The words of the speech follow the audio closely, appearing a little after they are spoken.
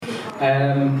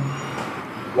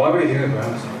Why are we here,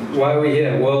 Grant? Why are we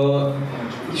here? Well,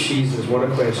 Jesus, what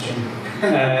a question.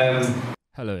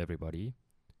 Hello, everybody.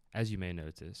 As you may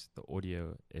notice, the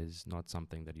audio is not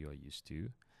something that you are used to.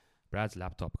 Brad's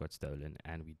laptop got stolen,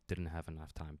 and we didn't have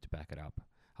enough time to back it up.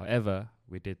 However,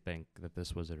 we did think that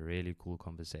this was a really cool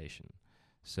conversation,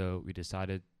 so we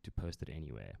decided to post it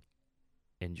anyway.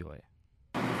 Enjoy.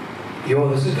 Yo,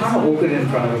 this is kind of awkward in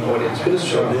front of an audience, but it's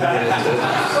true.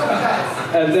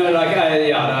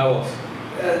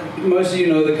 Most of you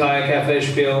know the Kaya Cafe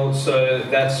spiel, so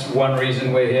that's one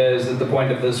reason we're here, is that the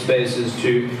point of this space is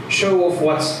to show off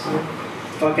what's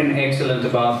fucking excellent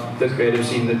about the creative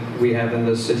scene that we have in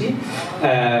this city.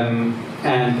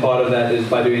 And part of that is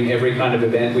by doing every kind of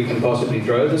event we can possibly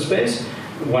throw at the space,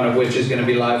 one of which is going to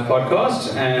be live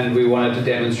podcasts, and we wanted to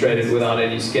demonstrate it without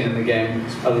any skin in the game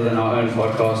other than our own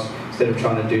podcast, instead of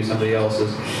trying to do somebody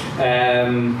else's.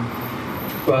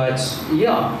 But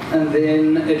yeah, and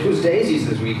then it was Daisies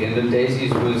this weekend, and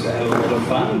Daisies was a lot of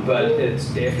fun, but it's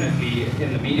definitely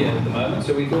in the media at the moment,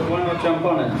 so we thought, why not jump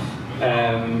on it?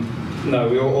 No,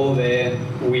 we were all there,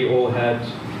 we all had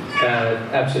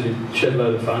absolute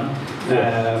shitload of fun,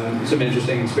 some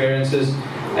interesting experiences,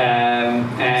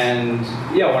 and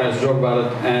yeah, I wanted to talk about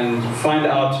it and find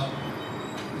out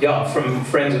from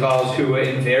friends of ours who were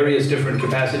in various different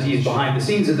capacities behind the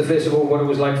scenes at the festival, what it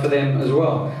was like for them as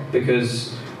well.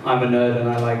 Because I'm a nerd and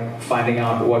I like finding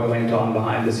out what went on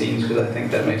behind the scenes, because I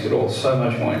think that makes it all so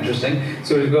much more interesting.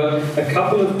 So we've got a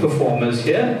couple of performers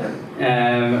here.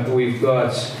 We've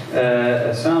got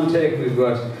a sound tech, we've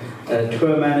got a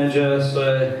tour manager,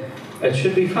 so it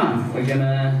should be fun. We're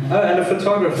gonna... Oh, and a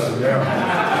photographer.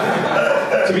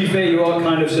 Yeah. To be fair, you are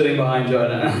kind of sitting behind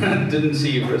Jonah. I didn't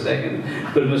see you for a second.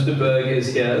 But Mr. Berg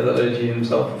is here, the OG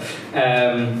himself.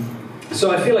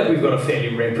 So I feel like we've got a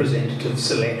fairly representative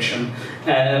selection.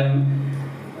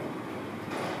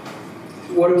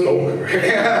 What are we...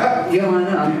 Yeah, I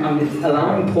know. I'm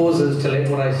allowing pauses to let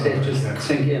what I said just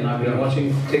sink in. I've been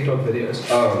watching TikTok videos.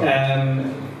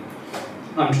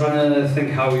 I'm trying to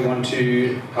think how we want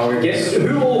to... Guess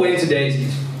who all went to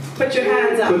Daisies? Put your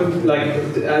hands up.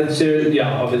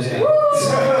 Yeah, obviously.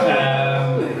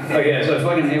 Okay, so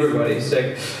fucking everybody's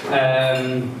sick.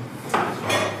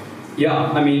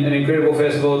 Yeah, I mean, an incredible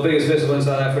festival, biggest festival in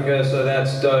South Africa, so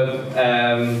that's dope.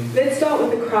 Let's start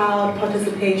with the crowd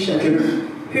participation.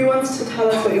 Who wants to tell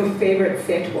us what your favourite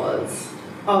set was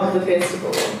of the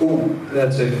festival? Ooh,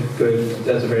 that's a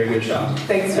very good shout.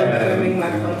 Thanks for confirming my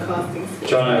podcasting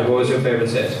skills. Jono, what was your favourite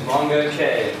set? Manga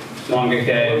K. Manga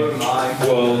K,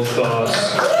 world class,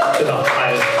 to the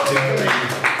highest degree.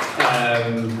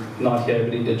 Not here,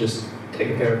 but he did just take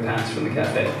a pair of pants from the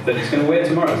cafe that he's going to wear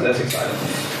tomorrow, so that's exciting.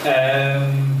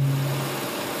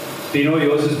 Bino,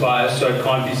 yours is biased, so it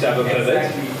can't be Sabo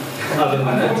Perfect. Other than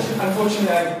that.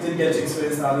 Unfortunately, I didn't get to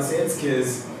experience the other sets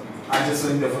because I just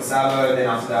went there for Sabo, then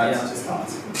after that, it's just not.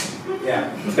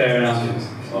 Yeah. Fair enough.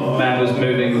 Man was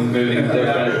moving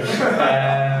different.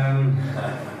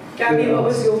 Gabby, what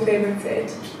was your favourite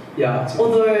set? Yeah.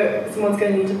 Although someone's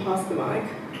going to need to pass the mic.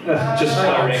 Just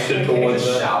directed towards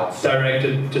the...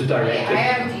 Just directed.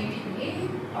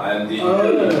 I am DDP.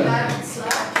 Oh.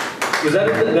 Was that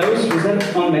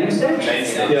on main stage? Main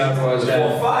stage. Yeah, it was. Oh,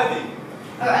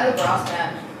 and the brass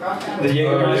band. The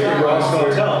Jägermeister Brass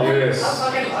Hotel. Yes. I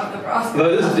fucking love the brass band.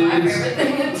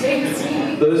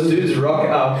 Those dudes rock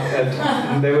out.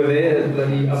 They were there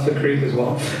up the creek as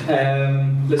well.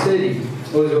 Lasidi,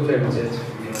 what was your favourite set?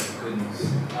 Goodness.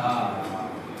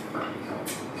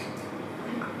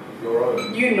 Your own.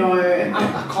 You know. I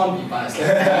can't be biased.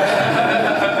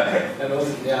 That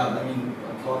wasn't, yeah, I mean,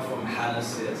 apart from Hannah's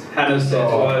set. Hannah's set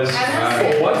was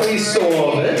what we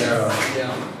saw of it,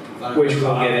 which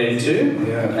we'll get into.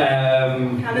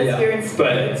 Hannah's here in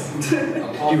spirit.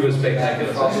 You were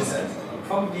spectacular.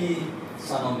 Probably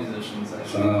Sun musicians,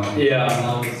 actually. Yeah.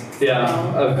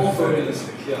 More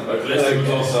vocalistic,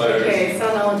 Okay,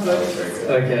 Sana and vocalist.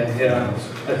 Okay, yeah.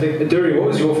 I think, Duri, what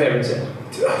was your favourite set?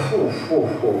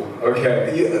 Okay.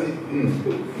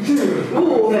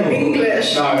 Ooh, the English.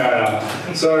 No.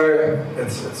 So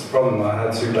it's a problem. I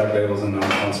had 2 black labels and now I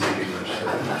can't speak English.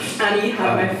 Annie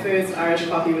had my first Irish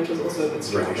coffee, which was also a bit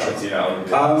strong. You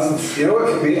know what?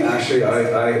 For me, actually,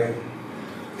 I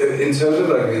in terms of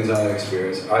like the entire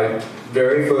experience,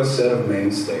 very first set of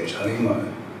main stage,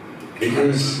 honeymoon,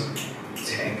 because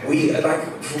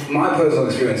my personal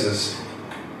experience is,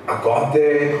 I got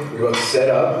there, we got set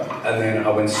up, and then I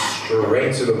went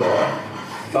straight to the bar,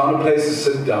 found a place to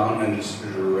sit down and just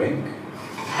drink,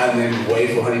 and then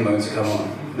wait for Honeymoon to come on.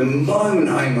 The moment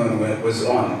Honeymoon was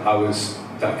on, I was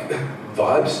like,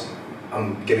 vibes,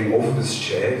 I'm getting off of this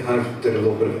chair, kind of did a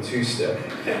little bit of a two-step,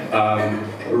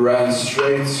 ran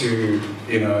straight to,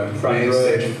 main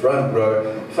stage, front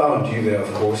row, found you there,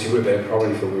 of course. You were there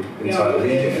probably for the entire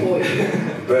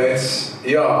weekend. But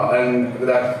yeah, and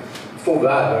for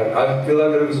that, I feel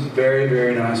like it was a very,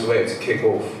 very nice way to kick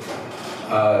off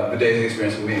the Daisy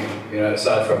experience for me,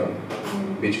 aside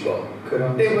from beach ball.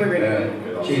 They were really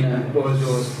good. Gina, what was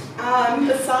yours?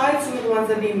 Besides some of the ones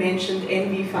that we mentioned,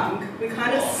 Envy Funk, we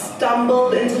kind of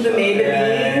stumbled into the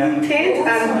Maybelline tent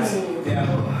and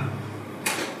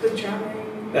the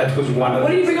drumming. That was one of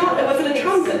What did you bring out? Was it a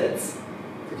trumpet?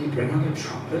 Did he bring out a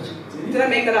trumpet? Did I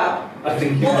make that up? I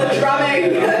think you Well, the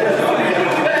drumming. The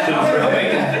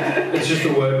drumming. It's just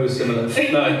the word was similar.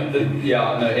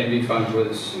 No, Envy Funk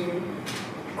was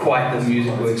quite the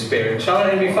musical experience. Shout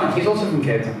out Envy Funk, he's also from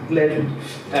Cape Town. Legend.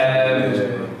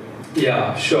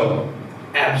 Yeah, sure.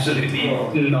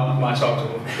 Absolutely not my socks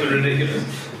off. Ridiculous.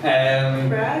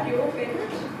 Brad, your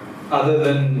favorite? Other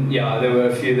than, there were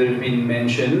a few that have been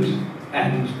mentioned,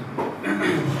 and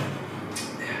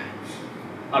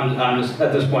I'm just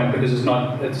at this point, because it's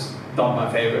not my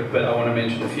favorite, but I want to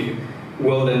mention a few.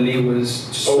 Will and Lee was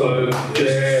so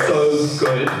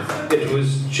good. It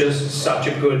was just such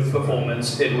a good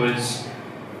performance. It was,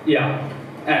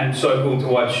 and so cool to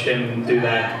watch him do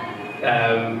that.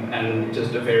 And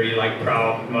just a very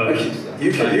proud moment.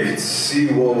 You could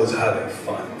see Will was having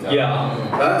fun. Yeah.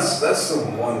 That's the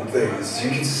one thing. Is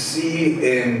you can see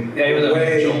in he was the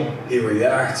way angel. he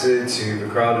reacted to the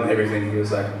crowd and everything. He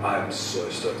was like, "I'm so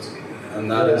stoked to be here," and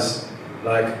that is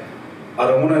I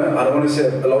don't want to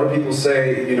say. A lot of people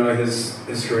say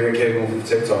his career came off of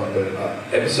TikTok, but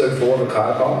episode 4 of the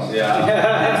CAYACAST.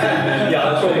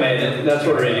 That's what made it. That's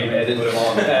what really made it.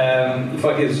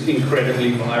 Fuck his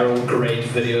incredibly viral, great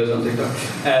videos on TikTok.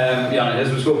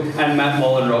 His was cool. And Matt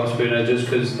Moll and Rob Spooner, just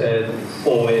because they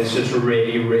always just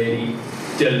really, really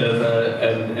deliver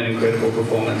an incredible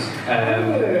performance.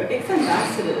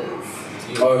 Ex-ambassadors.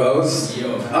 Oh, that was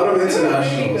out of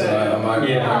internationals.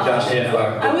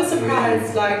 I was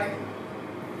surprised.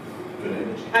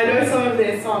 I know some of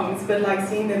their songs, but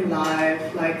seeing them live,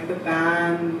 the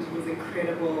band was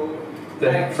incredible. The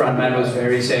frontman was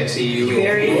very sexy. We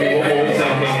Very were all thinking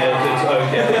it's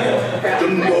okay.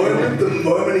 The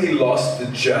moment he lost the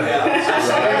jacket,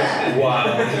 right? Wow.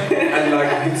 And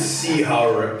you could see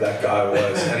how ripped that guy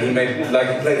was. And he made, he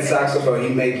played saxophone, he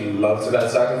made love to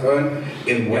that saxophone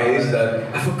in ways that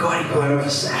I forgot he played the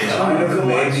sax. kind of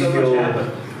made me feel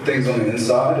things on the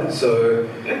inside. So,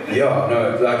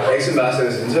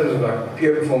 ex-ambassadors, in terms of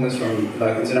pure performance from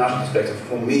international perspective,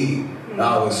 for me,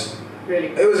 that was really.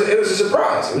 It was a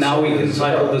surprise. Now we can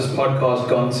title this podcast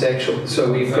 "Gone Sexual,"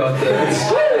 so we've got the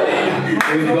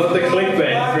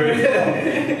clickbait through.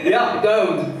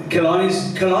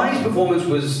 Kalani's performance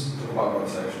was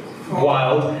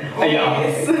wild.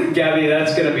 Gabby,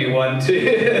 that's going to be one to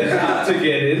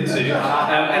get into,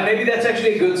 and maybe that's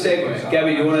actually a good segue.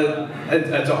 Gabby, you want to?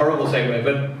 It's a horrible segue,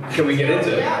 but can we get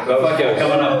into it? Fuck yeah,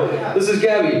 coming up. This is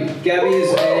Gabby. Gabby is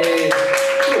so many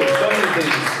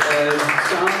things.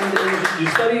 Sound.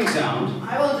 You're studying sound.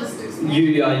 I will just do some. You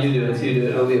do it.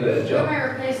 It'll be a better What job. am I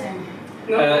replacing?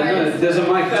 No, there's a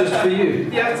mic just for you.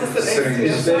 Yeah, it's just Sitting an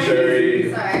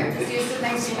especially. Sorry, I'm just used to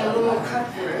things being a little more cut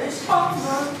through it.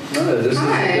 No, this is the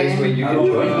place where you can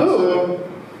join us. Oh,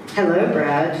 hello,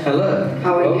 Brad. Hello.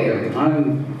 How are Welcome. you?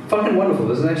 I'm fucking wonderful.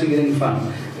 This is actually getting fun.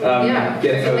 Getting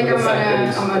I over think the I'm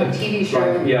fact that on a TV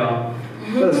show. Yeah.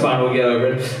 That's fine, we'll get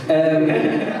over it.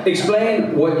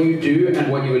 Explain what you do and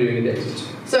what you were doing in Daisies.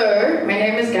 So, my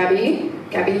name is Gabby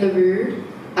LaRue.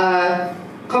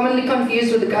 Commonly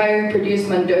confused with the guy who produced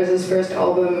Mendoza's first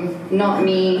album, not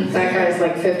me. That guy's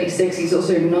 56, he's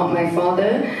also not my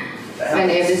father. My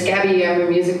name is Gabby, I'm a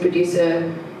music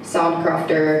producer, sound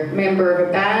crafter, member of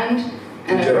a band,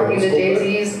 and at Rocking the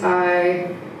Daisies, I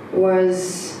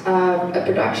was a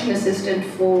production assistant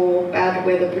for Bad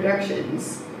Weather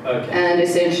Productions. Okay. And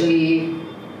essentially,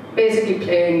 basically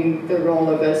playing the role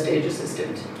of a stage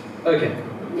assistant. Okay.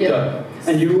 Yeah.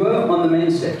 So, and you were on the main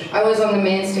stage? I was on the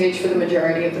main stage for the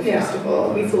majority of the Yeah.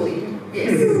 festival. We saw you.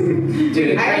 Yes.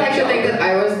 Dude, I like to think that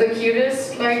I was the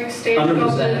cutest stage 100%.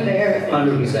 goblin there.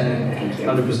 100%. Thank you.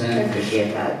 100%. I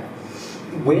appreciate that.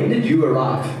 When did you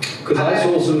arrive? Because I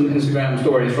saw some Instagram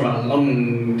stories from a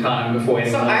long time before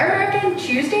anyone So else. I arrived on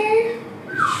Tuesday.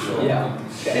 Yeah.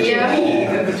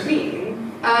 In between.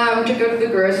 To go to the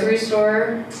grocery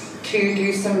store to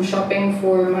do some shopping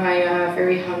for my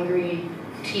very hungry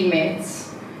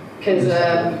teammates. Because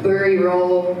burry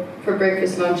roll for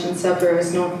breakfast, lunch, and supper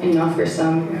is not enough for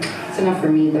some. It's enough for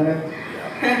me, though.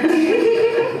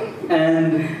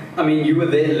 And I mean, you were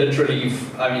there literally.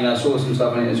 I mean, I saw some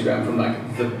stuff on Instagram from like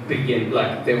the beginning.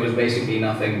 Like there was basically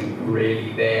nothing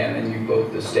really there, and then you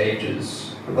built the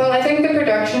stages. Well, I think the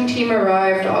production team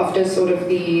arrived after sort of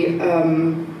the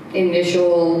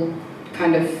initial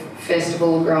kind of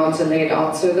festival grounds are laid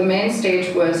out. So the main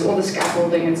stage was all the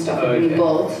scaffolding and stuff that we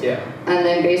built. Yeah. And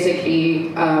then basically,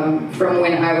 from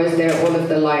when I was there, all of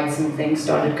the lights and things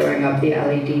started going up, the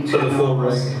LED So the full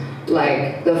rig.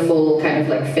 like the full kind of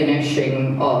like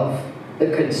finishing of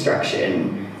the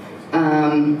construction.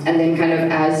 And then kind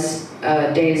of as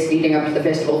days leading up to the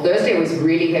festival, Thursday was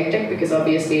really hectic because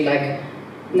obviously like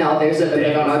now there's a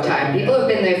limit on our time. People have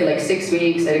been there for like 6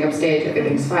 weeks, setting up stage,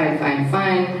 everything's fine.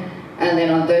 And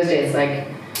then on Thursday it's like,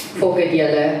 forget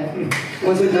yellow,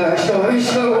 was with no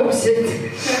show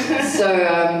opposite. So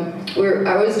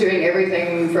I was doing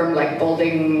everything from like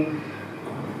building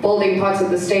parts of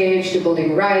the stage, to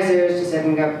building risers, to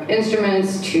setting up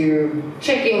instruments, to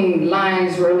checking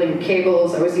lines, rolling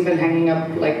cables. I was even hanging up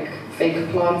like fake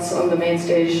plants on the main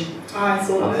stage. Oh, I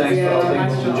saw that. Thanks Yeah. for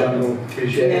helping the jungle.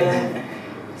 Appreciate it.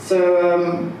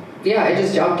 So yeah, I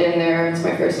just jumped in there. It's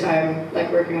my first time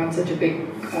like working on such a big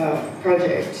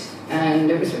project, and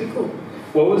it was really cool.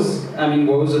 What was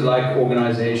it like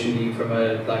organizationally from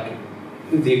a like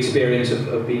the experience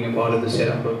of being a part of the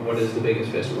setup of what is the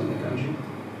biggest festival in the country?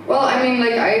 Well, I mean,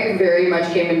 like I very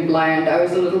much came in blind. I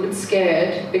was a little bit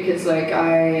scared because like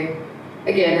I,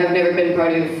 again, have never been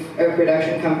part of a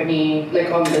production company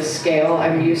like on this scale.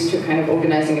 I'm used to kind of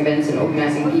organizing events and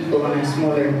organizing people on a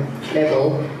smaller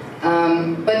level.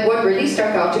 But what really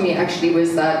stuck out to me actually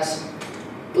was that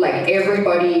like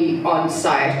everybody on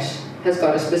site has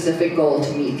got a specific goal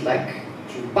to meet like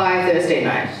by Thursday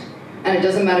night. And it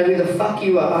doesn't matter who the fuck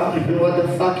you are and what the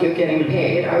fuck you're getting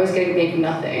paid. I was getting paid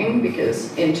nothing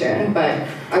because intern, but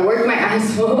I worked my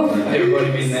ass off.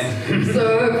 Everybody been there.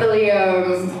 So hopefully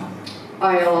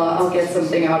I'll get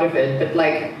something out of it. But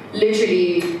like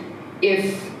literally,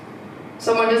 if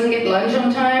someone doesn't get lunch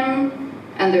on time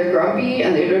and they're grumpy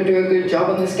and they don't do a good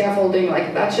job on the scaffolding,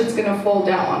 like that shit's gonna fall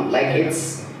down. Like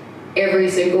it's every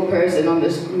single person on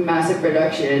this massive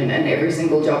production and every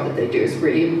single job that they do is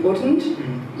really important.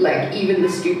 Like even the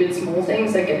stupid small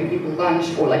things like getting people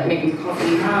lunch or like making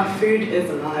coffee. Food is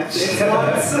alive. It's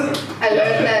not. I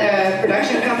learned that a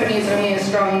production company is only as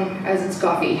strong as its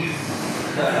coffee.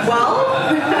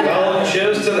 Well,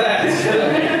 cheers to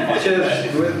that.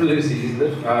 Cheers. With Lucy, is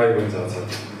it? I went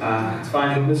outside. It's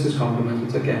fine. This is compliment.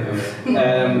 It's okay.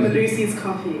 Lucy's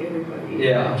coffee, everybody.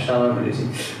 Yeah, shout out Lucy.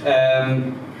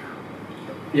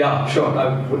 Yeah, sure.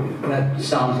 That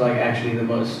sounds like actually the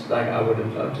most, like I would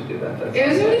have loved to do that. It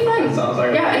was really fun. It sounds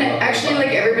like yeah, and it actually like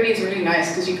everybody's really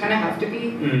nice because you kind of have to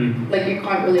be. Like you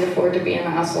can't really afford to be an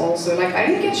asshole. So like I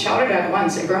didn't get shouted at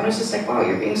once. Everyone was just like, wow,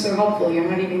 you're being so helpful. You're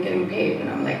not even getting paid. And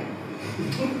I'm like,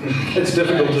 it's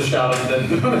difficult to shout at them.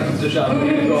 To shout at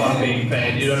them who aren't being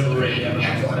paid. You don't really have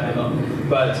enough to stand on.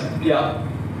 But yeah.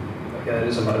 Okay, that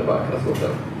is a motorbike. I thought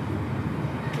that.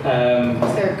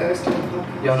 is there a ghost in the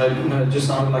podcast? Yeah, no, it just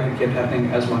sounded like it kept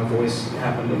happening as my voice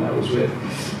happened, and that was weird.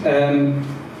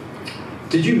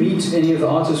 Did you meet any of the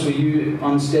artists? Were you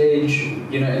on stage,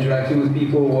 interacting with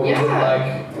people? What was it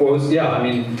like?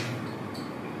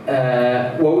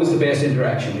 What was the best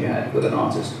interaction you had with an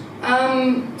artist?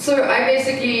 So I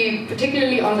basically,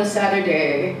 particularly on the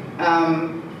Saturday,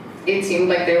 it seemed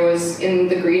like there was, in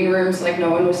the green rooms, like no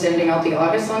one was sending out the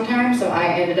artists on time, so I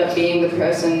ended up being the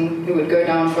person who would go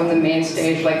down from the main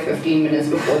stage like 15 minutes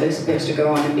before they're supposed to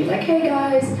go on and be like, hey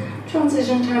guys,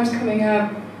 transition time's coming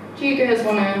up, do you guys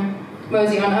want to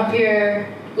mosey on up here?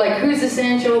 Like who's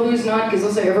essential, who's not, because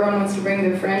also everyone wants to bring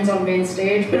their friends on main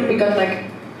stage, but we got like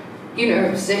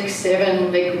 6,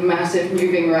 7 like massive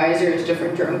moving risers,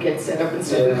 different drum kits set up and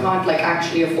stuff. We can't like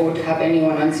actually afford to have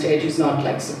anyone on stage who's not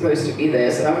like supposed to be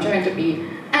there. So I'm trying to be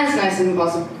as nice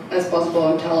as possible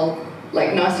and tell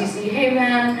like Nasty C, hey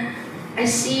man, I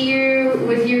see you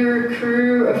with your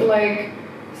crew of like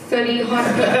 30 hot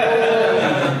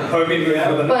people. Hoping we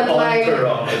have an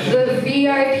entourage. The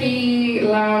VIP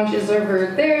lounge is over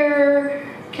there.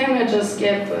 Can I just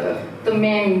get the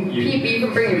main peep? You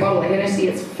can bring your bottle of Hennessy,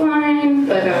 it's fine.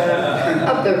 But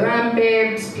up the ramp,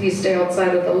 babes. Please stay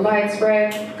outside of the lights,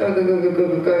 right? Go.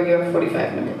 You have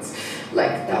 45 minutes.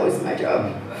 Like, that was my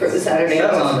job for the Saturday.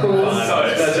 That was cool.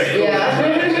 That's a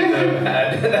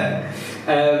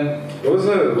cool.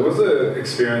 What was the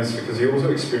experience? Because you also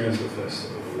experienced the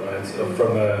festival, right? So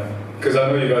because I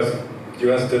know you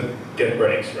guys did get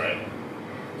breaks, right?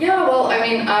 Yeah, well, I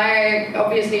mean,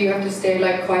 obviously you have to stay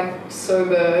like quite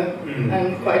sober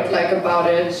and quite like about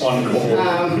it. On call.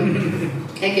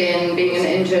 Again, being an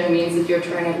intern means that you're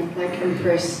trying to like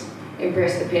impress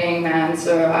impress the paying man,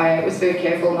 so I was very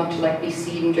careful not to like be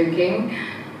seen drinking.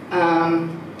 Had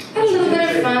a little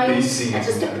bit of fun,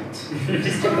 just a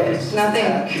bit,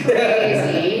 nothing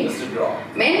crazy.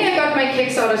 Mainly I got my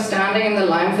kicks out of standing in the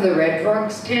line for the Red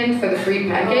Rocks tent for the free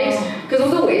pancakes, because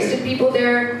all the wasted people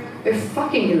there, they're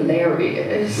fucking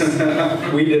hilarious.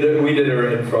 we did a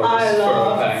Red Frogs for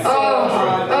a pancake.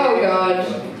 Oh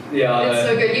god. Yeah, it's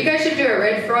so good. You guys should do a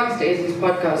Red Frogs Daisies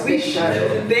podcast.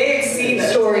 They've seen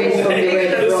stories from the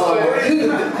Red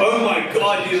Frogs. Oh my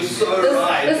god, you're so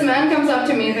right. This man comes up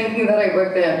to me thinking that I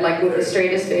work there, like with the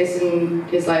straightest face in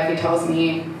his life. He tells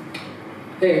me,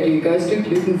 "Hey, do you guys do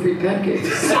gluten-free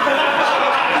pancakes?"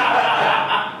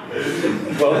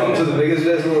 Welcome to the biggest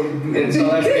festival in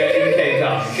South Africa in Cape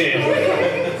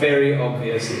Town. Very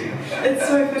obviously. It's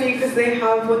so funny because they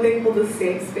have what they call the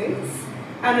safe space.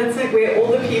 And it's like where all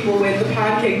the people where the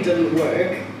pancake didn't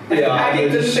work. Like the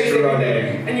pancake didn't fix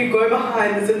everything. And you go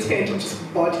behind, there's a tent of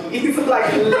just bodies,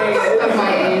 like layers of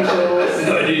my angels.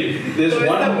 No, dude, there's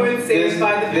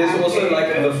also like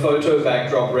the photo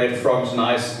backdrop, Red Frogs,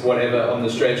 nice, whatever, on the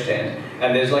stretch tent.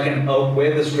 And there's like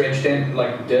where the stretch tent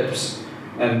like dips.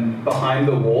 And behind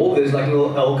the wall, there's like a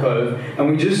little alcove, and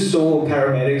we just saw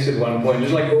paramedics at one point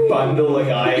just like bundle a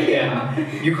guy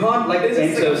in. You can't like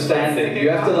enter standing. You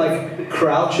have to like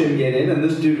crouch and get in, and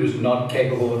this dude was not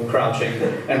capable of crouching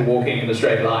and walking in a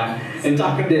straight line. And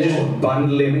they just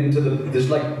bundle him into this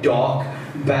like dark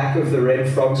back of the Red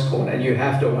Frogs corner, and you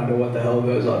have to wonder what the hell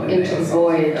goes on in into the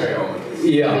void.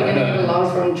 Yeah, beginning of the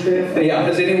last round trip. Yeah,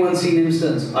 has anyone seen him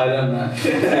since? I don't know.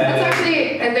 That's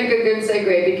actually, I think, a good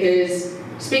segue because.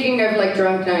 Speaking of like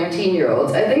drunk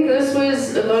 19-year-olds, I think this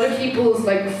was a lot of people's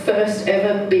like first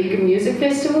ever big music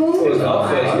festival. It was our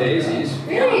first Daisies.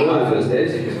 Really? Our first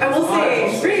Daisies. I will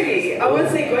say, really, I would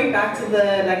say going back to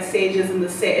the like stages and the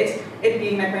set, it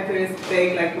being like my first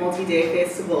big like multi-day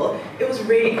festival, it was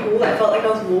really cool. I felt like I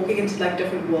was walking into like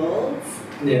different worlds.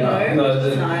 Yeah, you know, which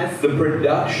was nice. The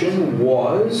production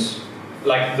was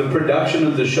like the production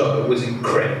of the show was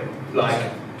incredible. Like.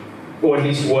 Or at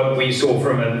least what we saw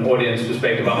from an audience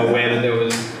perspective. I'm aware that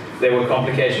there were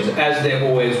complications, as there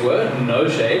always were. No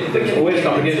shade. There's always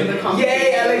complications.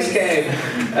 Yay, Alex came.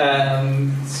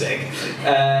 Sick.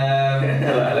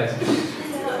 Hello, Alex.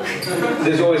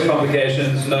 There's always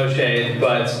complications. No shade,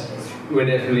 but we're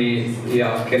definitely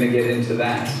going to get into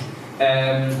that.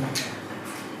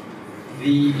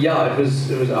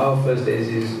 It was our first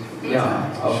Daisies.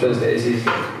 Yeah, our first Daisies.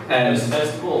 And first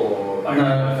festival.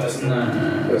 No.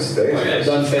 First Daisies.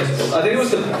 Done festival. I think it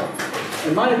was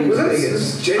it might have been the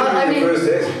biggest. The first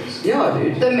Daisies. Yeah,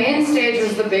 dude. The main stage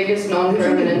was the biggest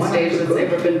non-permanent stage that's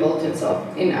ever been built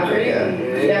in Africa.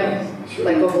 Yeah,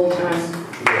 like the whole time.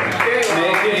 It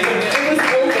was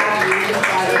all Gabby.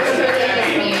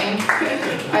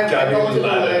 I built it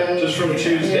alone. Just from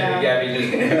Tuesday, Gabby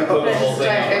just put the whole thing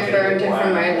I burned it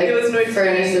from my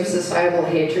furnace of societal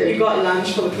hatred. You got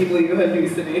lunch for the people you were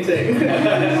hallucinating.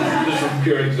 Just from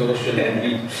pure exhaustion and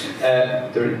heat.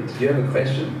 Do you have a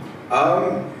question?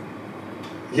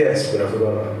 Yes, but I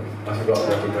forgot about it. I forgot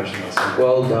what the question was.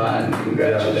 Well done.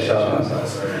 Congratulations.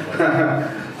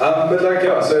 But like,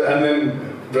 so, and then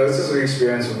versus the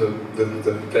experience of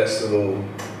the festival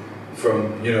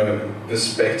from, the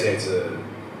spectator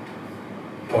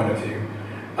point of view.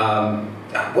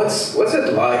 What's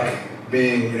it like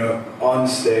being, on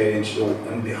stage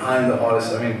and behind the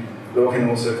artist? I mean, Lorcan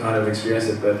also kind of experienced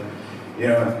it, but,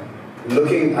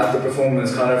 looking at the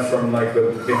performance kind of from like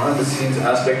the behind the scenes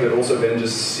aspect, but also then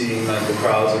just seeing like the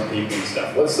crowds of people and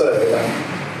stuff. What's the,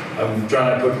 I'm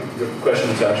trying to put the question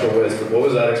into actual words, but what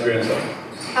was that experience like?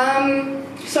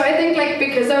 So I think like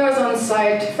because I was on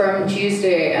site from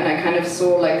Tuesday and I kind of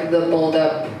saw like the build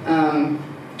up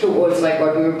towards like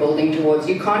what we were building towards,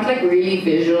 you can't like really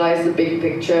visualize the big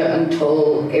picture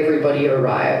until everybody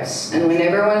arrives. And when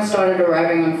everyone started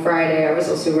arriving on Friday, I was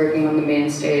also working on the main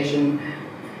stage, and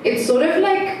it's sort of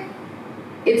like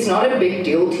it's not a big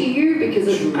deal to you because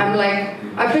I'm like,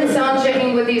 I've been sound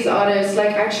checking with these artists,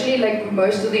 like actually like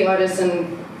most of the artists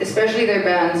and especially their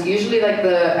bands, usually like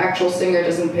the actual singer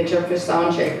doesn't pitch up for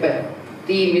sound check, but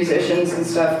the musicians and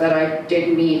stuff that I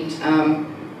did meet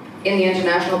in the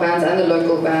international bands and the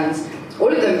local bands,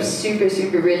 all of them super,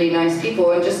 super really nice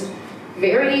people and just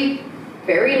very,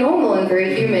 very normal and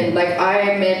very human. Like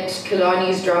I met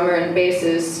Kalani's drummer and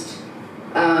bassist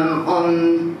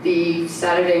on the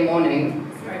Saturday morning.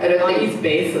 I don't think he's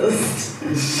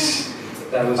bassist.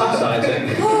 That was exciting.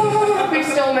 We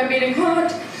stole my beating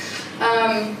heart.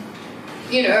 And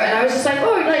I was just like,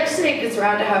 oh, like sick. It's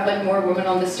rad to have like more women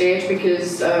on the stage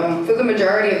because for the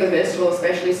majority of the festival,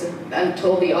 especially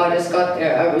until the artist got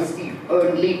there, I was the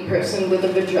only person with a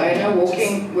vagina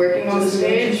working on the Just to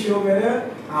make you stage. feel better,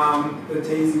 the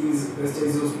Daisies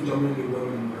was predominantly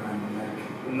women brand, like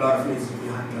a lot of ladies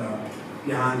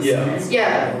behind the scenes.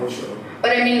 Yeah. The whole show.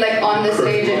 But I mean, like on the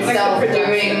stage Like the itself, production,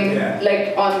 doing yeah.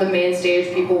 like on the main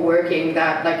stage, people working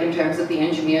that, like in terms of the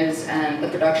engineers and the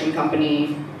production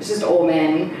company, it's just all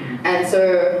men. And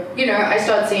so, you know, I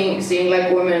start seeing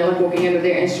like women like walking in with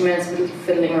their instruments,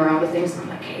 fiddling around with things. I'm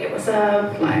like, hey, what's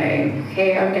up? Like,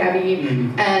 hey, I'm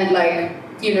Gabby. And like,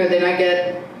 you know, then I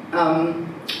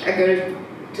go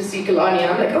to see Kalani.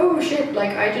 I'm like, oh shit!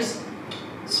 Like I just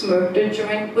smoked a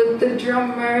joint with the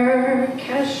drummer,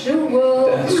 casual.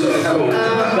 That's so cool.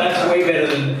 That's way better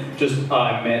than just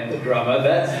I met the drummer.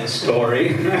 That's the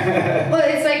story. Well,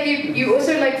 it's like you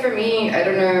also like, for me, I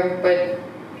don't know, but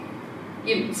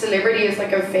celebrity is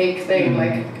like a fake thing.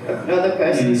 Like another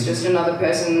person is just another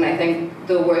person. And I think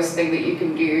the worst thing that you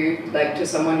can do, like to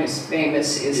someone who's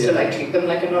famous, is to like treat them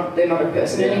like they're not a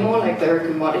person anymore. Like they're a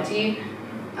commodity.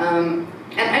 And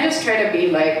I just try to be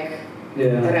like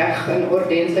reg and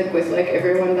ordentlik with like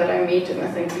everyone that I meet, and I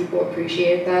think people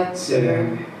appreciate that.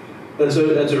 So that's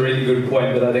a really good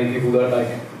point that I think people don't like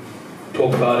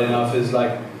talk about enough. Is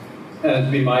like, and it's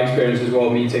been my experience as well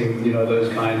meeting, you know,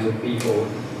 those kinds of people,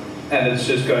 and it's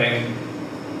just going,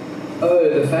 oh,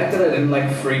 the fact that I didn't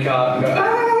like freak out and go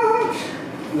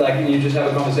like, and you just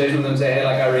have a conversation with them and say, hey,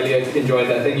 like I really enjoyed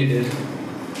that thing you did,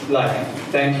 like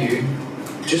thank you.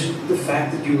 Just the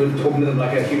fact that you were talking to them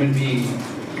like a human being,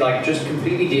 like just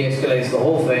completely de-escalates the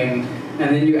whole thing,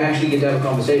 and then you actually get to have a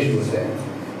conversation with them.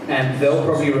 And they'll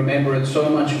probably remember it so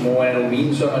much more, and it'll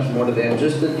mean so much more to them,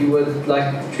 just that you would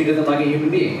like treated them like a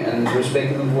human being and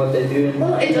respected them for what they do.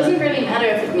 Well, it doesn't really matter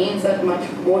if it means that much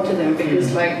more to them,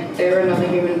 because like they're another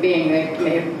human being. They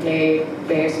may play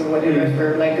bass or whatever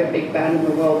for like a big band in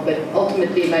the world, but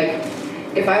ultimately, like,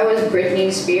 if I was Britney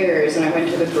Spears and I went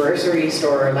to the grocery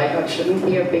store, like that shouldn't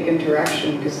be a big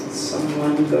interaction because it's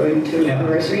someone going to a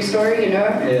grocery store, you know?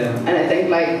 Yeah. And I think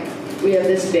like we have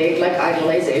this big like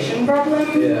idolization problem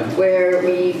where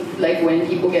we, like, when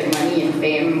people get money and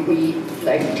fame, we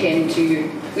like tend to,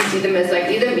 we see them as like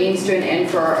either means to an end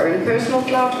for our own personal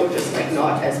clout or just like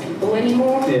not as people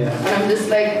anymore. And I'm just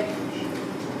like,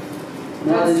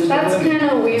 that's kind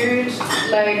of weird,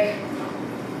 like,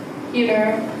 you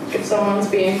know, if someone's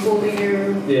being cool to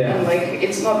you, and like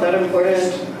it's not that important.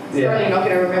 It's probably not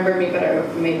going to remember me, but I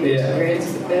made the experience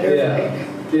a bit better.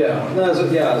 No,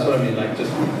 that's what I mean. Like,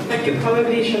 just like you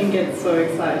probably shouldn't get so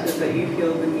excited that you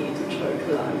feel the need to choke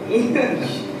Kalani.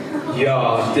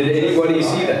 Did anybody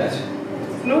see that?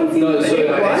 No one seen the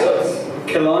video.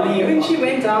 Kalani. When she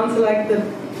went down to like the.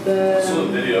 I saw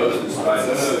the videos. It's like,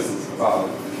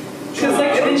 because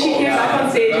like then she came back on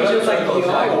stage and she was like, "You're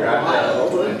wild."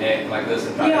 Like this.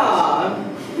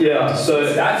 So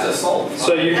that's assault.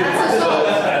 So you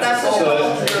that's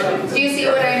assault. Do you see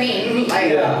what I mean?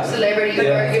 Like celebrities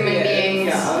are human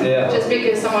beings. Just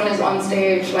because someone is on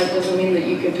stage, like, doesn't mean that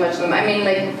you can touch them. I mean,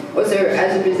 like, also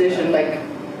as a musician, like,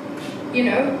 you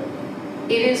know,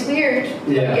 it is weird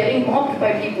getting mocked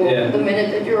by people the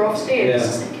minute that you're off stage. It's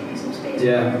just like, give me some space.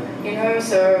 You know,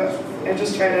 so I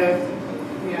just try to.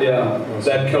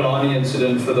 That Kalani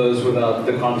incident, for those without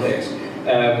the context,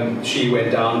 she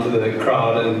went down to the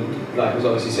crowd and like was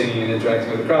obviously singing and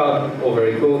interacting with the crowd, all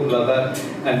very cool, love that.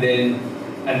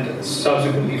 And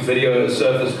subsequently video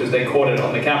surfaced because they caught it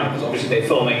on the camera, because obviously they're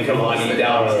filming Kalani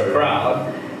down to the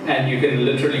crowd, and you can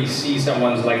literally see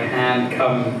someone's like hand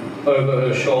come over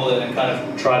her shoulder and kind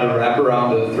of try to wrap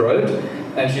around her throat.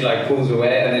 And she like pulls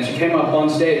away, and then she came up on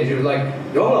stage and she was like,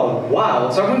 y'all are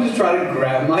wild, someone just tried to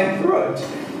grab my throat.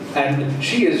 And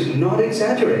she is not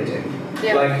exaggerating.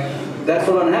 Like, that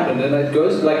full on happened, and it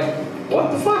goes like,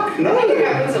 what the fuck? No. I think it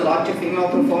happens a lot to female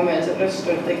performers. I just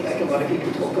don't think like a lot of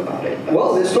people talk about it.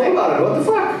 Well, let's talk about it, what the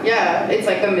fuck? Yeah, it's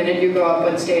like the minute you go up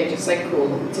on stage, it's like, cool,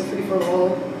 it's a free for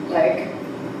all, like,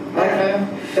 I don't know.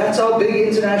 That's our big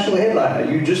international headliner.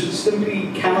 You just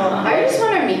simply cannot. I just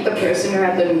want to meet the person who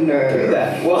had the nerve. Do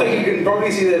that. Well, you can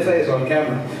probably see their face on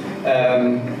camera.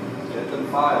 Get them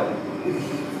fired.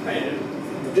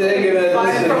 They're gonna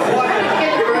listen.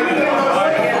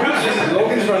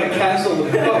 Logan's trying to cancel the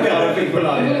fuck out of people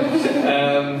on here.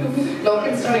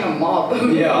 Logan's starting a mob.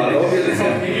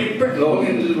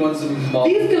 Logan just wants some mob.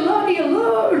 Leave Kalani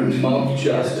alone. Mob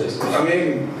justice. I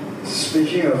mean,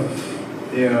 speaking of,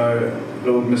 you know,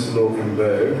 Lord Mr.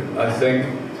 Lorkenberg, I think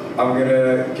I'm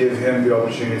gonna give him the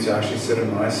opportunity to actually sit in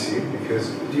my seat,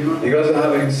 because you guys are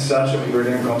having such a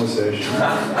brilliant conversation.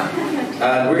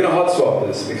 And we're gonna hot swap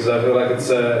this, because I feel like it's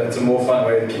a more fun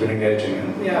way to keep it engaging.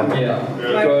 And Go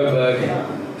Berg.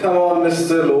 come on,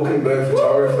 Mr. Lorkenberg,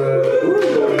 photographer.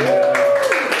 Ooh,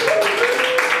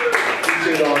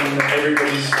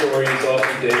 stories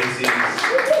after Daisies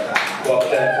got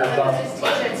that full time. This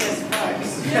t-shirt says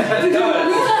fucks.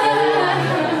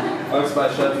 Fucks by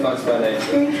shirt, fucks by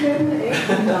nature.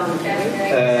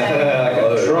 I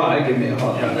can try. Give me a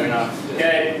hot Yeah, very nice.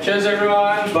 Okay, cheers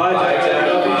everyone. Bye, Jack.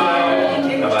 How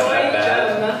about that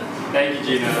bad? Thank you,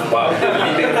 Gina. Wow, you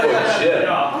think for shit.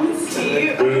 Yeah.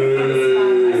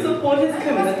 I support his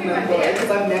commitment because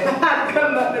I've never had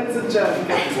commitment to Jim.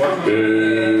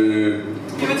 Boo.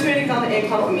 You were turning down the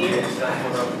aircon for me.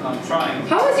 I'm trying.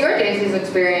 How was your Daisies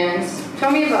experience? Tell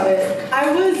me about it.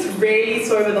 I was really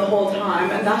sober the whole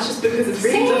time, and that's just because it's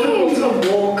really Same. difficult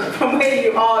to walk from where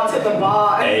you are to the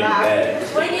bar and back. Amen.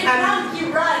 When you're drunk,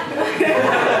 you run.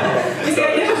 You see, I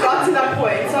never got to that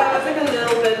point, so I was like a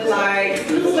little bit relaxed,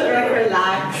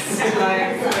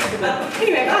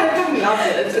 anyway, I fucking loved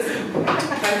it. Just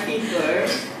my feet though.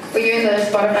 Were you in the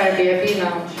Spotify VIP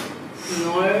lounge?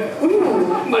 No.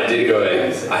 Ooh. I did go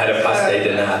in. I had a pastel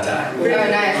dinner attack. Oh,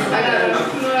 nice. I got it.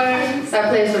 No. That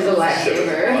place was a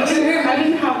lifesaver. I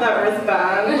didn't have that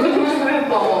wristband.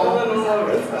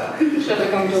 Should have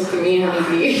come talk to me,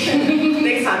 honey.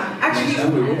 Next time. Actually, the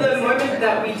moment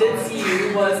that we did see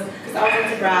you was because I was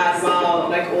into Brad while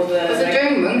like all the. Was it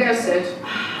during Mungo set?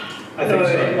 I think no,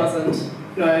 so. it wasn't.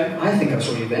 No. I think I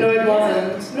saw you then. No, it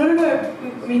wasn't. No.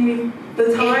 I mean,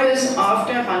 the time. It was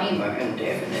after honeymoon,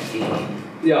 definitely.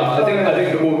 Yeah, I think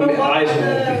the But what eyes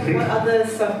other, were. what other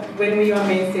stuff, when were you on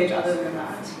main stage other than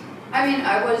that? I mean,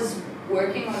 I was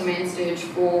working on main stage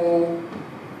for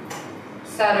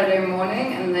Saturday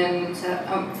morning, and then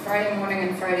Friday morning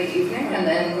and Friday evening, and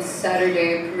then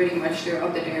Saturday pretty much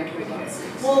throughout the day until about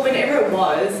 6. Well, whenever it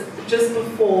was, just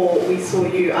before we saw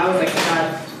you, I was like,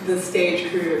 had the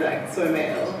stage crew like so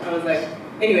male. I was like,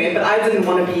 anyway, but I didn't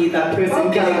want to be that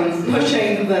person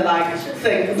pushing the like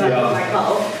thing because I felt like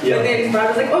hell. Yeah. And then Brad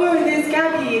was like, oh, there's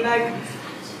Gabby, like,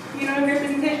 you know,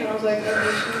 representation. I was like,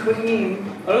 okay, what do you mean?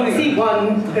 I don't think see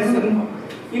one person.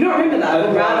 You don't remember that?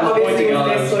 But Brad obviously was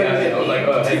there so I was like,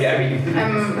 oh, hey Gabby.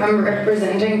 I'm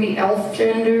representing the elf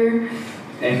gender.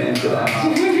 Amen to that.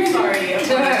 Sorry, I'm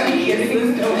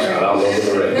sorry. Don't worry. I'll look at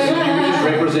the rest. Just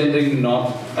representing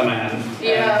not a man.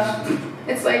 Yeah.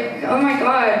 It's like, oh my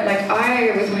god, like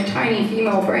I, with my tiny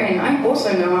female brain, I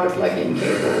also know how to plug in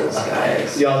cables,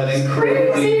 guys. Yeah, that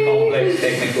incredibly Crazy. complex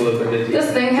technical ability.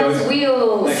 This thing has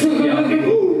wheels. Like, yeah,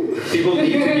 people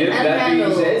need to give, And that being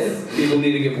handles. said, people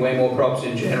need to give way more props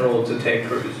in general to tech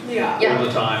crews. Yeah. Yeah. All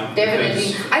the time. Definitely.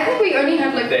 because I think we only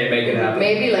had like They make it happen.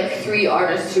 maybe like 3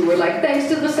 artists who were like, thanks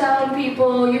to the sound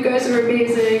people, you guys are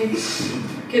amazing.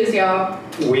 Because yeah.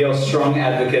 We are strong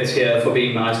advocates here for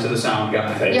being nice to the sound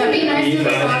guy. Yeah, be nice to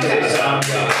the sound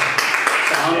guy.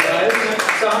 Sound guys.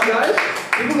 Sound guys.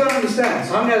 People don't understand.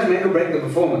 Sound guys make or break the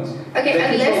performance. Okay, They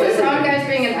unless control the sound everything. guy's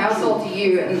being an asshole to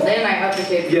you, and then I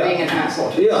advocate for Yeah. being an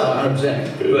asshole to Yeah, the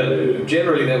sound. 100%. But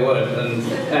generally they would,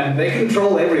 and they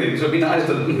control everything, so be nice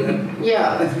to them.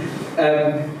 Yeah.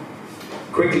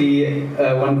 Quickly,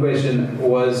 one question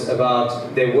was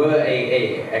about, there were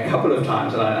a couple of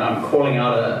times, and I'm calling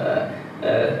out a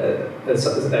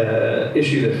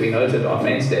issue that we noted on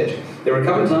main stage. There were a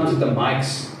couple of times that the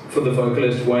mics for the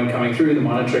vocalist weren't coming through, the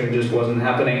monitoring just wasn't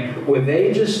happening. Were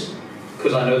they just,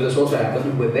 because I know this also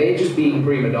happened, were they just being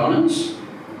prima donnas?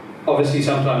 Obviously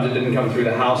sometimes it didn't come through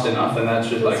the house enough, and that's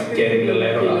just like getting the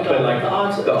level up. But like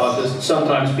the artists,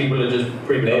 sometimes people are just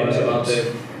prima donnas about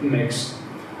their mix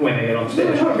when they get on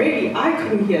stage. No, not really. I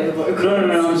couldn't hear the vocals.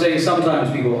 No, I'm saying sometimes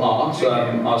people are, so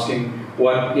I'm asking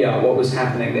what was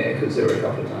happening there, because there were a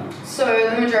couple of times. So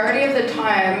the majority of the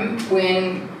time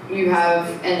when you have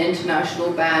an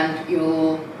international band,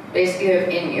 you'll basically have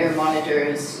in-ear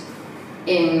monitors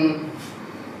in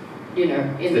the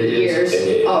ears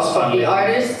of the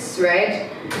artists, right?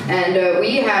 And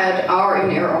we had our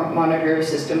in-ear monitor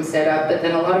system set up, but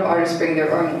then a lot of artists bring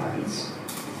their own ones,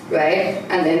 right?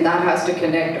 And then that has to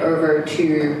connect over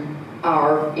to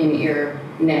our in-ear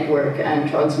network and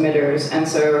transmitters. And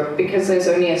so because there's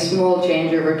only a small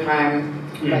changeover time,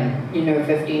 like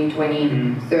 15,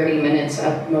 20, 30 minutes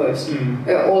at most,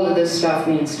 all of this stuff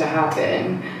needs to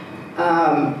happen.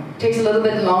 Takes a little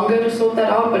bit longer to sort that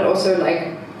out, but also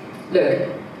like, look,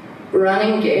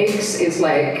 running gigs is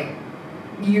like,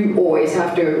 you always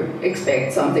have to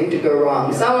expect something to go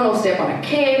wrong. Someone will step on a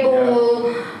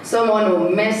cable, someone will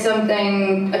miss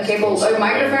something, a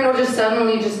microphone will just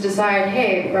suddenly just decide,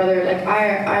 hey brother, like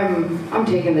I'm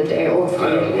taking the day off. I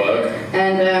don't work.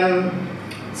 And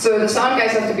so the sound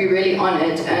guys have to be really on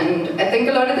it, and I think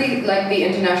a lot of the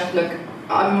international, look,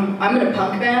 I'm in a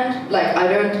punk band, like I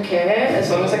don't care as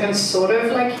long as I can sort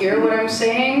of like hear what I'm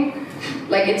saying.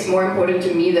 Like it's more important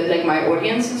to me that like my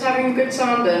audience is having a good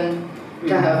sound than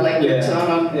to have like the tone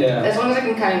on. Yeah. As long as I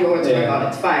can kind of know what's going on,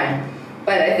 it's fine.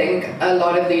 But I think a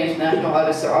lot of the international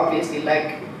artists are obviously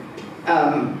like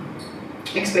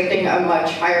expecting a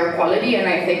much higher quality, and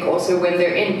I think also when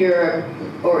they're in Europe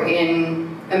or in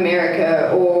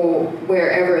America or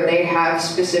wherever, they have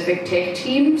specific tech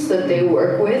teams that they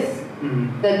work with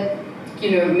that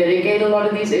mitigate a lot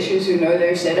of these issues, who know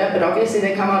their setup. But obviously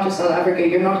they come out to South Africa,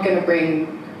 you're not going to bring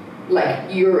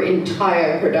like your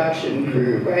entire production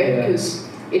crew, right? Because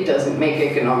it doesn't make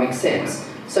economic sense.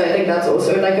 So I think that's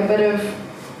also like a bit of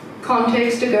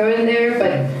context to go in there.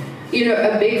 But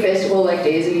a big festival like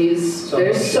Daisies,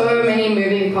 there's so many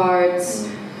moving parts.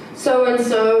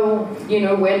 So-and-so,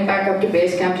 went back up to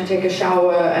base camp to take a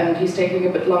shower, and he's taking a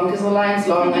bit long because the line's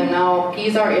long, and now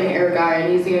he's our in-air guy,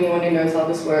 and he's the only one who knows how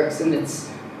this works, and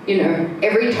it's,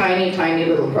 every tiny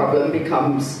little problem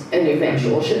becomes an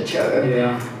eventual shit show.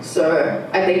 Yeah. So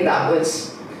I think that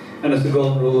was... And it's the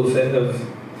golden rule of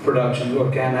production: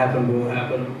 what can happen will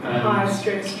happen. High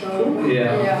stress job.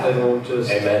 Yeah. It'll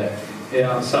just... Amen.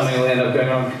 Yeah, something will end up going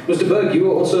on. Mr. Berg, you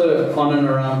were also on and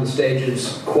around the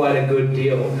stages quite a good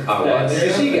deal. I was. Did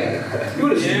you see Gabby? You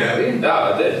would have seen Gabby. No,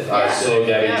 I did. I saw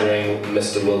Gabby during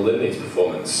Mr. Will Lidney's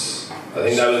performance. I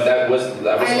think that was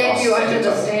I let you onto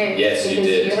the stage. Yes, you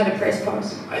did. You had a press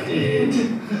pass. I did.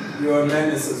 You were a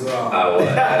menace as well. I was.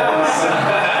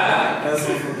 Let's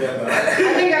not forget that.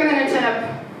 I think I'm going to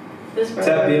tap this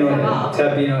person. Tap Bino in.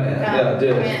 Yeah,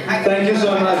 do it. Thank you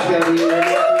so much, Gabby.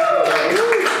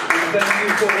 Thank you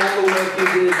for all the work you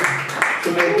did to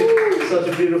make it such a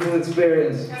beautiful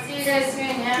experience. I'll see you guys soon,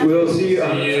 yeah? We'll see you.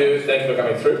 Thank you for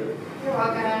coming through. You're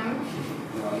welcome.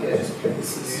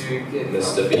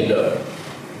 Mr. Bino.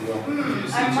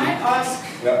 I might ask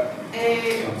a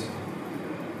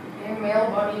male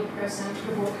body person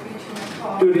to walk me to my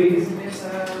car. Duty. There's a...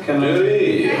 Can I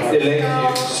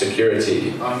Elect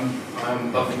Security.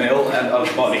 I'm of male and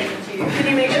of body. Can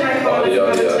you make sure my phone doesn't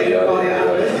have to take a body out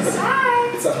of this?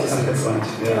 It's up to some point.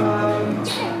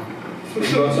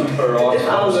 We've got some Ferrari.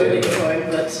 I'll load it going,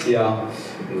 but... Yeah.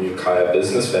 New Kaya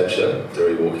business venture,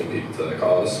 dirty walking people to their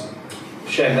cars.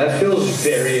 Shame, that feels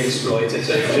very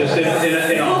exploitative, just in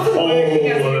a whole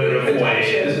load of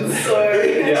ways. So,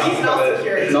 he's not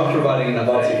security. Not providing enough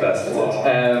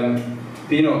multifaceted.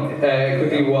 Bino,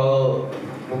 quickly,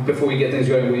 before we get things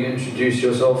going, will you introduce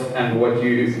yourself and what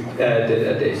you did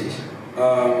at Daisies?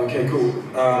 Okay, cool.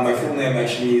 My full name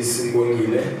actually is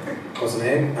Simbongile, was the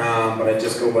name, but I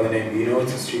just go by the name Bino.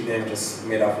 It's a street name just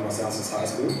made up for myself since high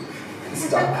school.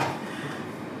 Stuck.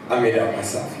 I made it up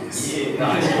myself, yes. Yeah,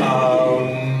 nice.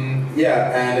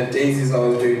 And at Daisies I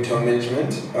was doing tour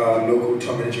management, local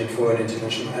tour management for an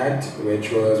international act,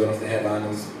 which was one of the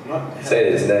headliners.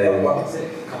 Say his name. What was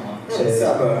it? Come on.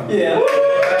 Saba. Yeah.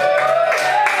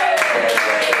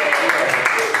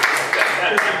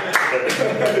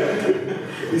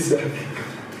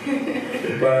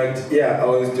 But yeah, I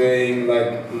was doing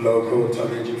like local tour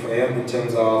managing for him in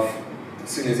terms of as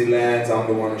soon as he lands, I'm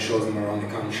the one who shows him around the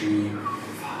country,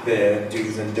 the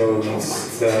do's and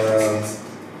don'ts,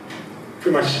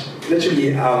 pretty much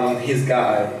literally his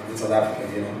guy in South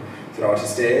Africa, throughout his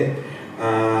stay.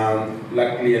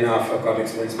 Luckily enough, I got to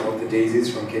experience both the Daisies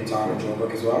from Cape Town and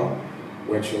Joburg as well,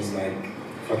 which was like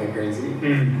fucking crazy.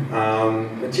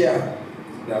 But yeah,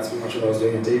 that's pretty much what I was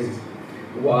doing at Daisies.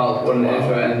 Wow, what an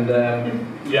intro.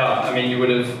 And you would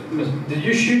have. Did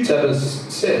you shoot Saba's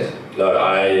set? No,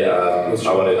 I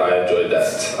enjoyed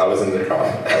that. I was in the crowd.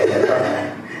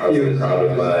 I was in the crowd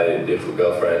with my beautiful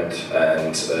girlfriend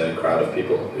and a crowd of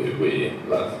people who we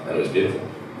love, and it was beautiful.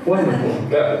 Wonderful.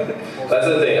 Yeah, that's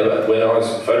the thing. When I was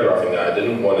photographing that, I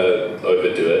didn't want to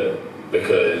overdo it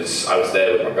because I was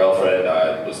there with my girlfriend.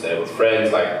 I was there with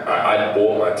friends. Like I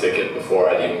bought my ticket before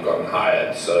I'd even gotten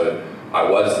hired, so I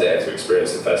was there to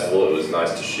experience the festival. It was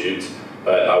nice to shoot,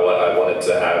 but I wanted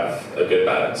to have a good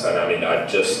balance. And I mean, I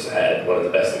just had one of the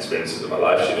best experiences of my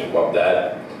life shooting Bob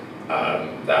Dad.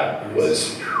 That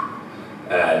was,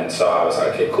 and so I was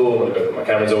like, okay, cool. I'm gonna go put my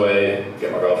cameras away,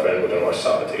 get my girlfriend. We're gonna watch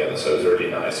Saba together. So it was a really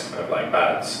nice kind of like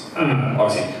balance.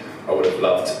 Obviously, I would have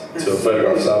loved to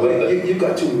photograph Saba. You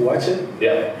got to watch it?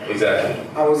 Yeah, exactly.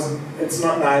 It's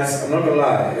not nice. I'm not gonna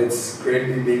lie. It's great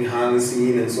being behind the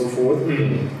scene and so forth.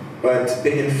 But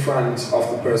being in front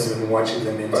of the person and watching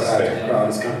them interact with the crowd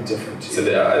is kind of different. So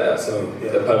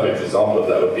the perfect example of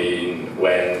that would be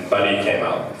when Buddy came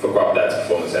out for Bob Dad's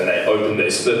performance, and they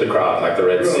split the crowd like the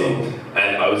Red Sea.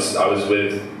 And I was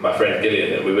with my friend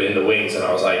Gillian, and we were in the wings, and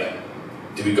I was like,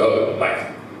 do we go?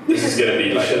 Like, this is gonna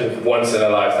be like a once in a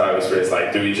lifetime experience.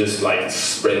 Like, do we just like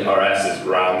sprint our asses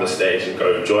around the stage and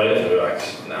go join it? And we were like,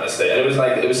 nah, let's stay. And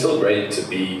it was still great to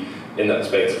be, in that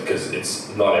perspective, because it's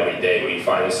not every day where you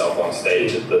find yourself on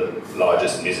stage at the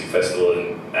largest music festival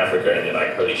in Africa and you're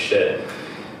like, holy shit.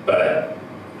 But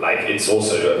like, it's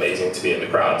also amazing to be in the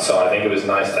crowd. So I think it was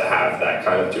nice to have that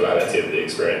kind of duality of the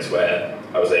experience where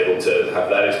I was able to have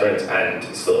that experience and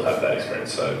still have that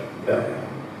experience. So yeah.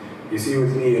 You see,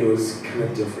 with me, it was kind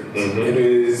of different.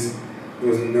 There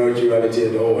was no duality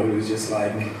at all. It was just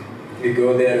like, you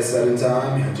go there at a certain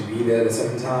time, you have to be there at a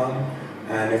certain time,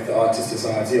 and if the artist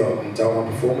decides, yo, I'm done with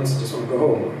my performance, I just want to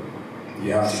go home,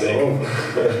 you have to go home.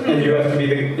 And you have to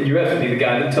be the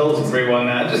guy that tells everyone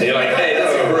that. And you're like, hey,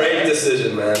 that's a great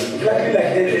decision, man.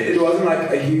 It wasn't like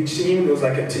a huge team, it was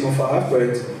like a team of 5,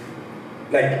 but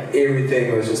like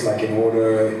everything was just like in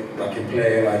order, like in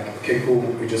play, like, okay, cool,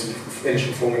 we just finished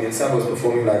performing, and Sam was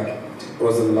performing like, it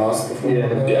was the last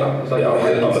performance. On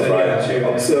the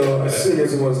Friday. So as soon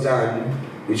as it was done,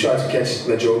 we tried to catch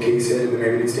the Joe Casey at the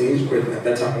main stage, but at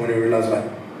that time when we realized like,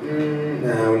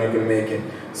 nah, we're not gonna make it.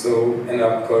 So ended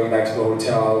up going back to the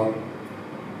hotel,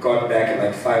 got back at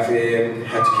like 5 a.m,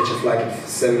 had to catch a flight at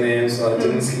 7 a.m, so I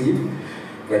didn't sleep.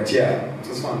 But yeah, it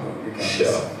was fun though.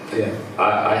 Sure. Yeah.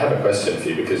 I have a question for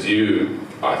you, because you,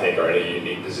 I think, are in a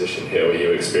unique position here where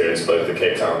you experience both the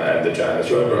Cape Town and the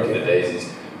Johannesburg and the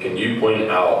Daisies. Can you point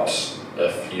out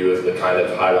a few of the kind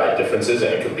of highlight differences?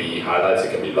 And it could be highlights,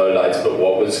 it can be lowlights, but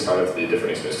what was kind of the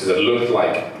different experience? Because it looked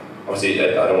like, obviously,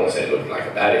 I don't want to say it looked like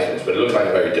a bad experience, but it looked like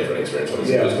a very different experience.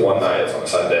 Obviously, it was one night, it's on a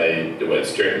Sunday, it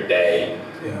was during the day,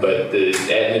 but the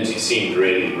energy seemed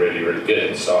really, really, really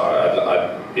good. So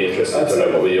I'd be interested to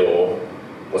know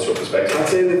what's your perspective? I'd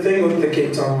say the thing with the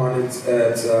Cape Town one, it's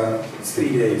 3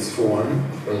 days for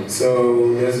one.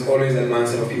 So there's always that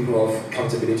mindset of people of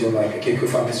accountability of like, okay, cool,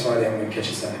 if I miss Friday, I'm gonna catch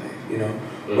a Saturday, you know?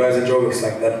 Whereas in Joburg, it's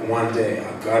like that one day,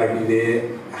 I gotta be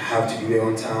there, I have to be there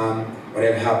on time,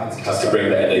 whatever happens. Has to bring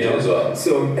the energy as well.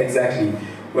 So exactly.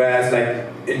 Whereas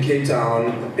like in Cape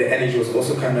Town, the energy was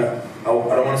also kind of, I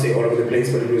don't want to say all over the place,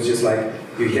 but it was just like,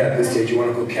 you're here at this stage, you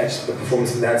want to go catch the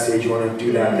performance in that stage, you want to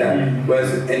do that.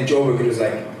 Whereas in Joburg, it was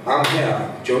like, I'm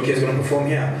here, Joe K is going to perform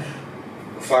here,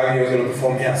 5 years going to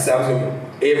perform here, Sam's going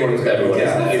to, everyone's going to perform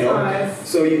here, you know? Nice.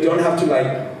 So you don't have to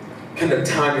like, kind of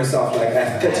time yourself, like I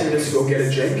have 30 minutes to go get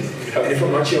a drink, and if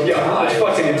I'm not here on time, it's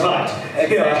fucking tight.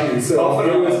 Exactly. So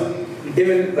it was,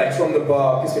 even like from the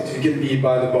bar perspective, you can be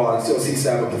by the bar and still see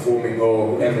Saba performing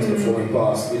or whoever's performing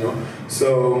past, you know.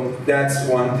 So that's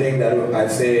one thing that I'd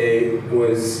say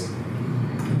was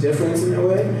a difference in a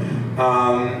way.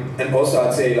 And also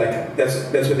I'd say like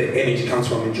that's where the energy comes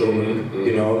from in Joburg.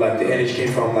 You know, like the energy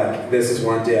came from like, this is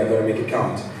one day I gotta make it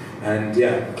count. And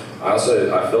yeah. I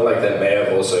feel like there may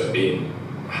have also been,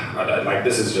 like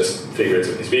this is just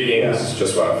figuratively speaking, this is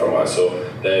just from what I saw,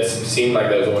 there seemed like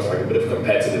there was almost like a bit of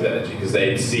competitive energy, because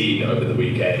they'd seen over the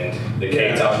weekend the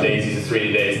Cape Town Daisies are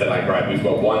 3 days, they're like, right, we've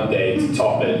got 1 day to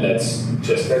top it, let's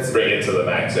bring it to the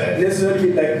max.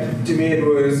 Necessarily, like to me it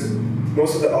was,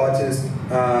 most of the artists,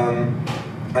 I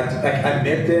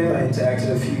met them, I interacted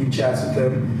a few chats with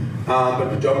them, but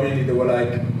predominantly they were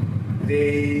like,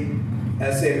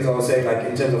 as same as I was saying, like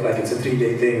in terms of like it's a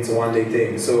 3-day thing, it's a 1-day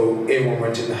thing. So everyone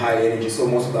went in the high energy. So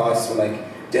most of the artists were like,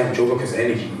 damn, Joburg has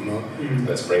energy, you know?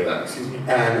 Let's bring that. Excuse me.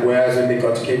 And whereas when they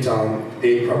got to Cape Town,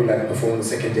 they probably like performed the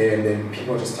second day, and then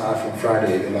people are just tired from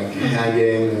Friday. They're like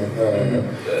hanging,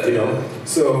 you know?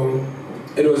 So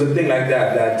it was a thing like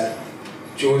that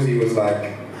Josie was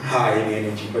like high in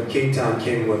energy, but Cape Town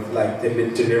came with like the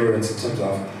deliverance in terms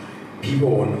of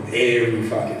people on every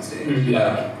fucking stage.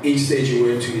 Like each stage you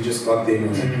went to, you just got there and it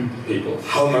was like, people.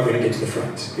 How am I going to get to the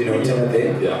front? You know, type of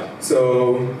thing. Yeah.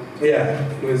 So yeah,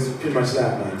 it was pretty much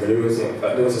that, man. But it was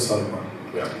a solid one.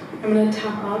 Yeah. I'm gonna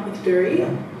tap out with Dury.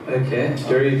 Yeah. Okay,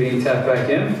 Dury being tapped back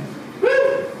in.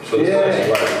 So yeah.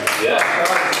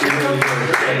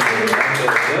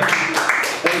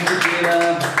 Thank you,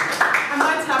 Gina. I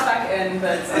might tap back in,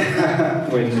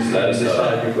 but Wait, just let us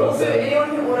decide we've got also that. anyone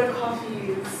can order coffees.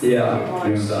 Yeah,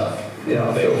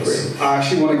 feel free. I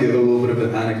actually want to give a little bit of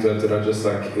an anecdote that I just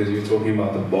like, as you're talking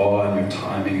about the bar and your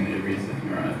timing and everything,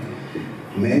 right?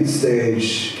 Main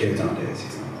stage, Cape Town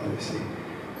Daisies, obviously.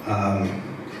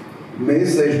 Main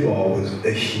stage bar was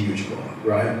a huge bar,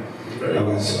 right? It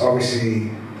was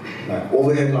obviously like all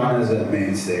the headliners at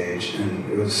main stage,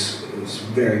 and it was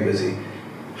very busy.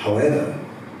 However,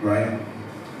 right,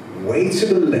 way to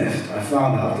the left, I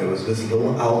found out there was this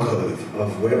little alcove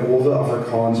of where all the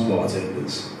Afrikaans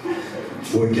bartenders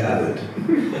were gathered.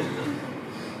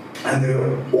 And they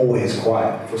were always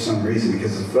quiet for some reason,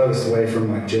 because it's furthest away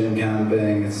from like gym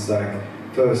camping, it's like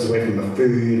furthest away from the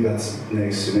food that's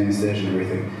next to main stage and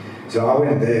everything. So I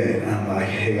went there and I'm like,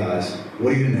 hey guys,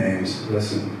 what are your names?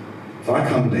 Listen, if I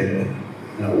come later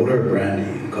and I order a brandy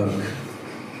and Coke.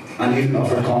 I need an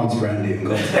Afrikaans brandy and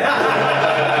Coke.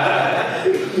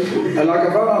 And like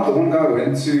I found out the one guy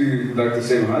went to like the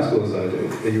same high school as I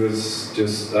did. He was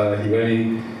just, he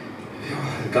only...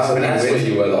 That's where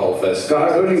you were the whole fest. Guy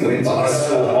only went to high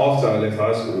school after I left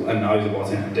high school, and now he's a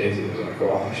bartender at Daisies. I was like,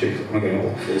 oh shit, I'm getting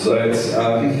old. So it's,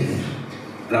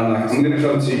 and I'm like, I'm gonna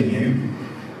come to you.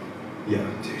 Yeah,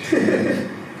 dude.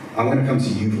 I'm gonna come to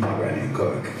you for my brandy and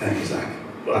Coke. And he's like,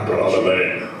 I got you.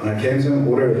 And I came to him,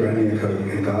 ordered a brandy and Coke,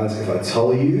 and guys, if I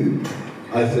tell you,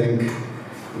 I think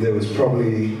there was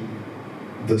probably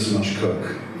this much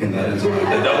Coke in that entire.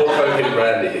 A double Coke and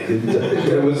brandy.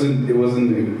 It wasn't.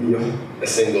 A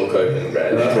single Coke and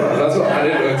brandy. That's what I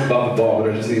didn't know it's about the bar,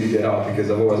 but I just need to get out because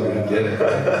otherwise I'm gonna get it.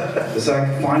 It's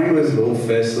like finding those little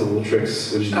first little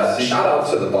tricks. Which Shout out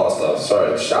to the bar staff.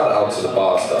 Sorry, shout out to the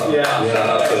bar staff. Yeah. Shout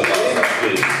out to the bar staff,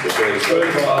 please, because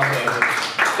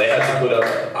they had to put up.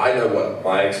 I know what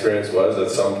my experience was. At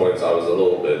some points, I was a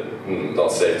little bit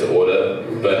not safe to order,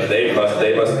 but they must.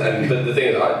 And the thing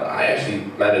is, I actually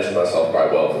managed myself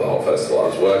quite well for the whole festival. I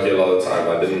was working a lot of the time.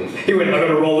 I didn't. He went, I'm going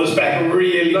to roll this back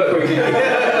really quickly.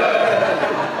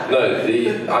 No,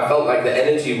 I felt like the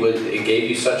energy it gave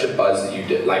you such a buzz that you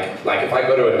did. Like if I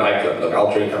go to a nightclub, look,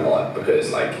 I'll drink a lot because it's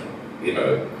fun.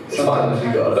 Sometimes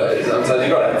you got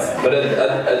it. But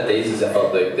at Daisies, I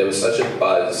felt like there was such a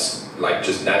buzz, like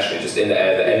just naturally, just in the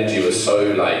air. The energy was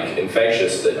so like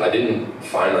infectious that I didn't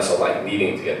find myself like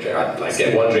needing to get a drink. I'd like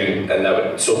get one drink and that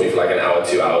would sort me for like an hour,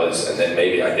 2 hours, and then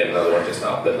maybe I'd get another one just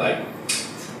now. But like,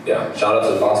 yeah, shout out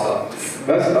to the bar staff.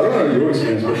 I don't know your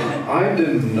experience, but I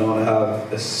did not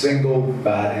have a single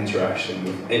bad interaction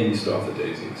with any staff at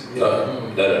Daisies.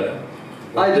 No.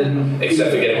 I didn't.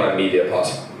 Except for getting my media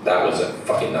pass. That was a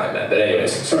fucking nightmare. But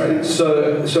anyways, sorry.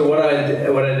 So what I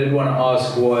did want to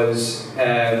ask was,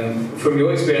 from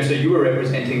your experience, so you were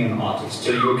representing an artist.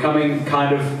 So you were coming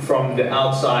kind of from the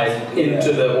outside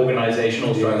into the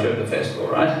organizational structure of the festival,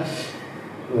 right?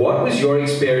 What was your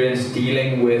experience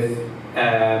dealing with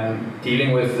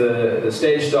the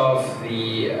stage staff,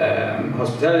 the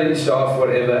hospitality staff,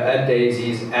 whatever, at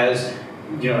Daisies as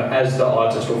the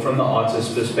artist or from the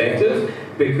artist's perspective?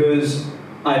 Because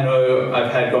I know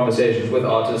I've had conversations with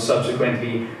artists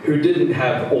subsequently who didn't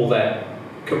have all that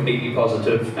completely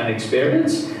positive an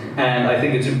experience, and I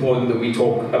think it's important that we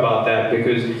talk about that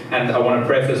because, and I want to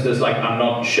preface this like I'm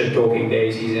not shit talking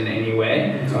Daisies in any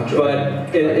way, but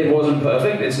it wasn't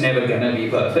perfect. It's never gonna be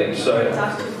perfect. So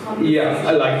yeah,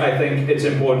 I think it's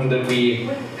important that we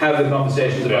have the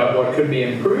conversations about what could be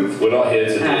improved. We're not here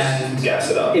to just gas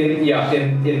it up. In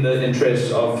the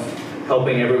interest of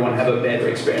helping everyone have a better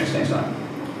experience next time.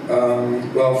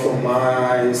 Well, from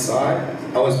my side,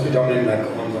 I was predominantly like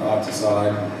on the artist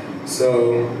side.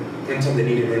 So anytime they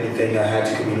needed anything, I had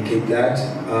to communicate that.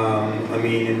 I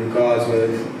mean, in regards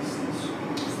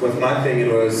with my thing,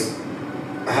 it was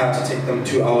I have to take them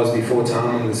 2 hours before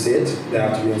time on the set. They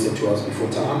have to be on set 2 hours before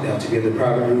time. They have to be in the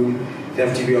private room. They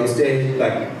have to be on stage,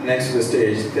 like next to the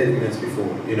stage, 30 minutes before,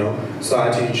 So I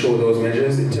had to ensure those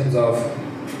measures in terms of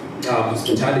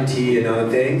hospitality and other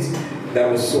things. That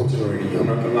was sorted already. I'm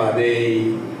not gonna lie,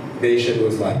 their shit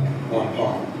was like on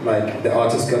par. Like the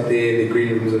artists got there, the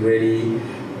green rooms were ready,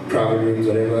 private rooms,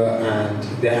 whatever, and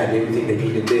they had everything they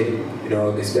needed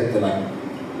there. They spent like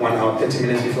 1 hour, 30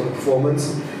 minutes before the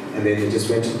performance, and then they just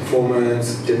went to the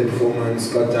performance, did the performance,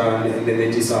 got done, and then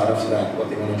they decide after that what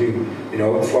they want to do.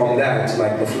 From that,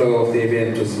 like the flow of the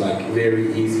event was like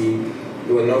very easy.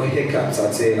 There were no hiccups.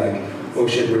 I'd say like, oh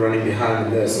shit, we're running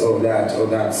behind this, oh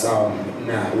that sound.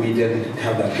 Nah, we didn't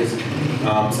have that because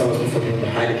some was performing on the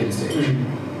Heineken stage,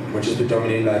 which is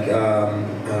predominantly like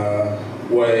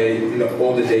where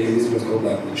all the Daisies was called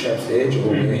like the trap stage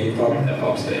or the hip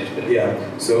hop stage.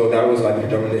 Yeah, so that was like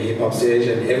predominantly hip hop stage,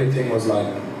 and everything was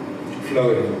like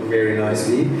flowing very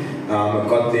nicely. I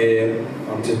got there,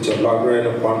 bumped into a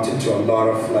lot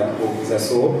of like vocals I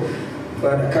saw.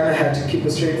 But I kind of had to keep a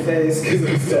straight face because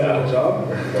it was still on the job.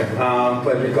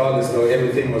 But regardless though,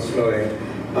 everything was flowing.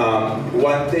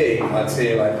 One thing I'd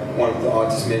say, like one of the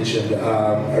artists mentioned,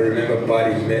 I remember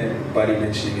Buddy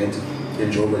mentioning it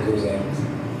in Joburg. It was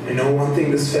one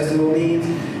thing this festival needs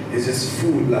is just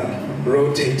food, like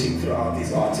rotating throughout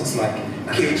these artists, like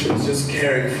caterers just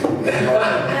carrying food.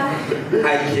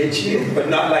 I get you, but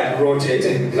not like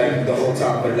rotating like the whole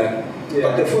time, but like. Yeah.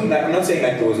 But the food, like, I'm not saying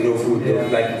like there was no food, though.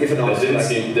 Like if an artist,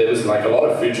 there was like a lot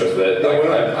of food trucks, but like,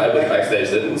 I was backstage.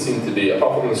 There didn't seem to be,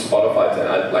 apart from the Spotify thing,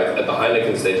 like at the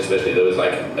Heineken stage especially, there was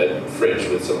like a fridge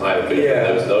with some Heineken. Yeah.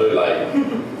 There was no like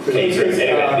catering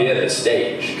anyway near the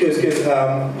stage? Because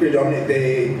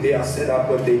predominantly they are set up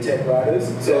with their tech riders.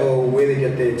 So where they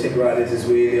get their tech riders is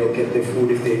where they'll get their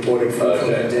food if they order food from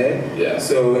the day. Yeah.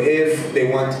 So if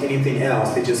they want anything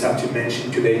else, they just have to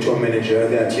mention to their tour manager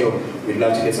that, yo, we'd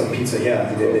love to get some pizza here.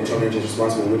 And then the tour manager is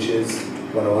responsible, which is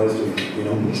what I was doing, you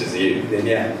know. Which is you. Then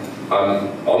yeah.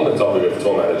 On the topic of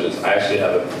tour managers, I actually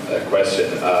have a question.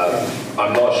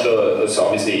 I'm not sure, so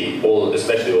obviously,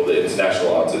 especially all the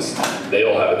international artists, they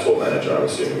all have a tour manager, I'm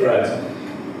assuming, right?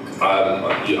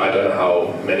 I don't know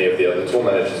how many of the other tour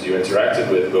managers you interacted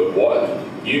with,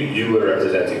 but you were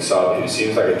representing Sabi, who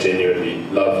seems like a genuinely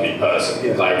lovely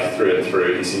person, like through and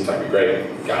through. He seems like a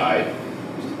great guy.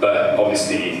 But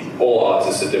obviously, all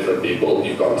artists are different people.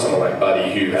 You've got someone like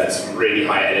Buddy, who has really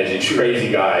high energy,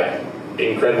 crazy guy,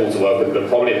 incredible to work with, but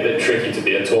probably a bit tricky to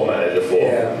be a tour manager for.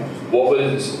 Yeah.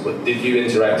 Did you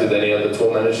interact with any other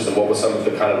tour managers, and what were some of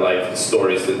the kind of like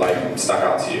stories that like stuck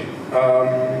out to you?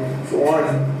 For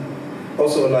one,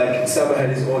 also like Saba had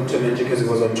his own tour manager because he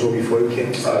was on tour before he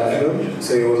came to South Africa.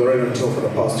 So he was already on tour for the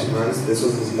past 2 months. This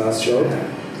was his last show.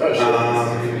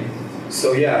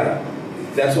 So yeah,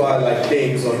 that's why like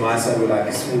things on my side were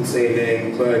like smooth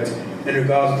sailing, but in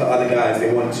regards to the other guys,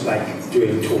 they weren't like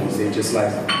doing tours. They just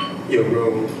like, yo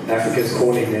bro, Africa's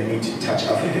calling, they need to touch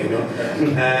Africa, you know?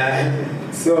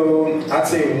 So I'd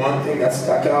say one thing that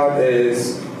stuck out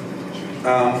is,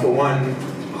 for one,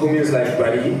 homies like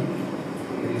Buddy.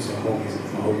 So homies,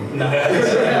 homie.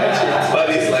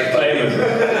 Buddy's like famous.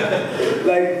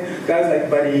 Like guys like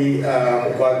Buddy,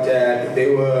 Dad,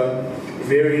 they were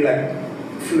very like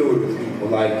fluid with people.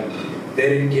 Like they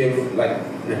didn't give like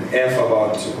an F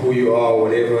about who you are or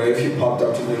whatever. If you popped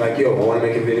up to me like, yo, I want to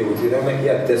make a video with you, they're like,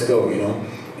 yeah, let's go, you know.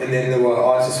 And then there were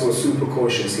artists who were super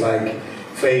cautious, like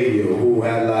Fabio, who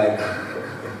had like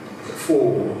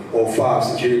 4 or 5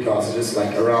 security guards just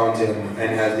like around him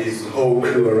and had this whole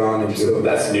crew around him. So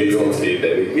that's New York City,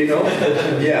 baby. You know?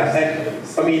 Yeah.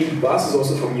 And I mean, Bas is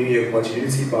also from New York, but you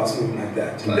didn't see Bas moving like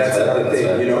that. That's another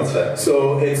thing, you know?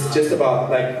 So it's just about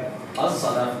like. Bas is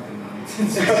South African.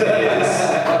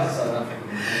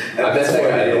 I bet that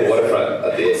guy on the waterfront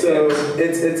at the end. So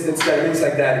it's like things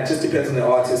like that. It just depends on the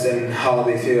artist and how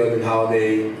they feel and how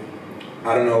they,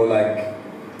 I don't know, like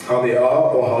how they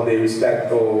are or how they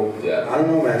respect or I don't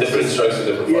know, man. Different strokes for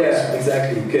different folks. Yeah,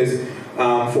 exactly. Because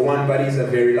for one, Buddy's a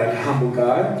very like humble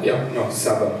guy. Yeah. No,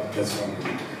 Saba. That's one.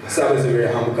 Saba's a very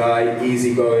humble guy,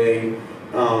 easygoing,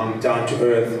 down to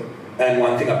earth. And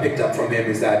one thing I picked up from him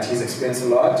is that he's experienced a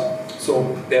lot.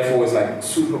 So therefore is like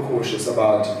super cautious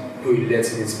about who he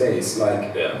lets in his space,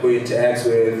 like who he interacts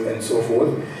with and so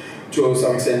forth. To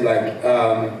some extent, like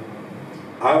I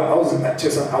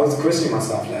was questioning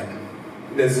myself, like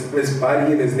there's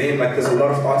Buddy, there's name, like there's a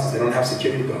lot of artists that don't have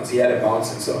security guards. He had a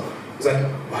bouncer, so I was like,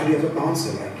 why do you have a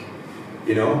bouncer? Like,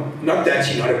 you know, not that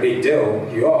you're not a big deal,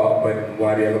 you are, but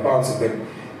why do you have a bouncer? But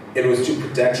it was to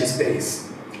protect your space.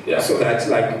 Yeah. So that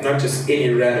like not just any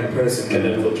random person can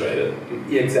infiltrate it.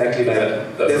 Yeah, exactly.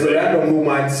 Like there's a random who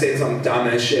might say some dumb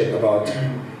ass shit about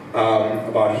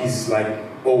his like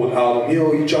old album.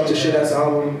 Yo, you dropped a shit ass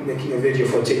album, making a video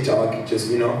for TikTok, just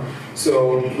you know.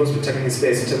 So he was protecting his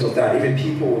space in terms of that. Even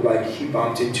people like he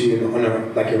bumped into on a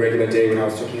like a regular day when I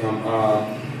was talking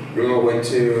remember went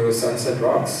to Sunset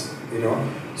Rocks, you know.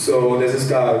 So there's this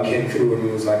guy who came through and he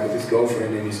was like with his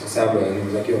girlfriend and he's from Saba and he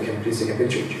was like, yo, can you please take a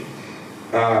picture with you?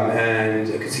 And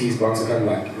I could see his bouncer kind of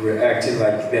like reacting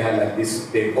like they had like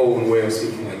their own way of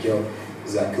speaking, like, yo,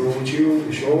 is that cool with you?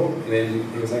 You sure? And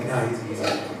then he was like, nah, he's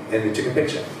like, and they took a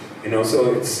picture. You know,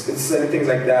 so it's certain things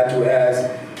like that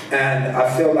and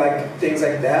I feel like things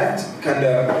like that kind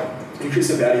of increase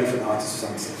the value of an artist to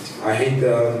some extent. I hate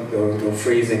the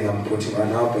phrasing I'm putting right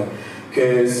now, but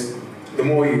because the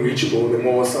more you're reachable, the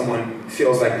more someone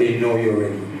feels like they know you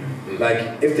already.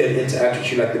 Like, if they interact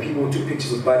with you, like the people who took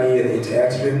pictures with Buddy and they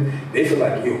interacted with him, they feel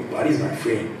like, yo, Buddy's my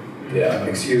friend. Yeah.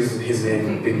 Excuse his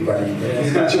name, Big Buddy. Yeah.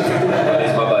 He's not your friend.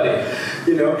 Buddy's my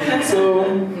buddy. You know? So,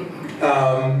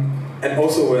 and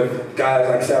also with guys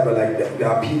like Saba, like, there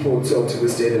are people till to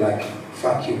this day, they're like,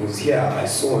 fuck, he was here, I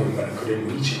saw him, but I couldn't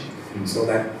reach him. So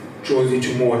that draws you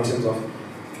to more in terms of,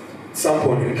 at some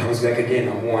point when it comes back again,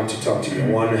 I want to talk to you, I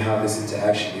want to have this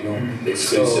interaction, you know?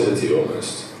 Exclusivity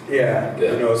almost. Yeah,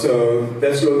 you know, so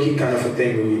that's low-key kind of a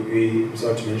thing we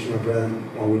start to mention my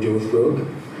brand, what we do with Rogue,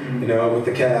 you know, with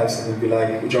the cabs, and it'd be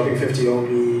like, we're dropping 50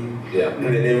 only, and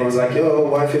then everyone's like, yo,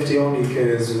 why 50 only?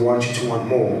 Because we want you to want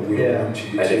more. We don't want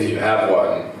you to. And if you have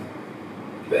one,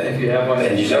 then you know.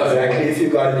 Exactly, if you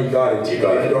got it, you got it. If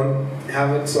you don't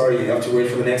have it, sorry, you have to wait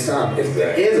for the next time. If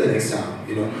there is a next time,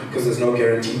 you know, because there's no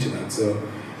guarantee to that. So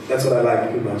that's what I like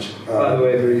pretty much. By the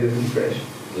way, very good inspiration.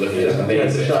 Looking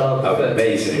amazing.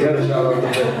 Amazing. You gotta shout out the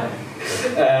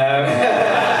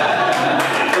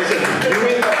Listen,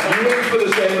 you went for the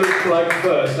shameless plug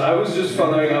first. I was just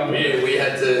following up. We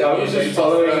had to. I was just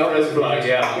following up this plug.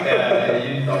 Yeah.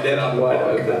 You did up wide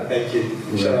open. Thank you.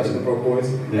 Shout out to the Broke Boys.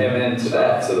 Amen to Shout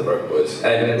that. out to the Broke Boys.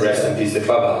 And rest in peace, the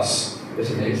Clubhouse. No,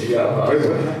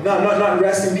 not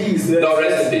rest in peace. Not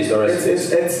rest in peace. Not rest in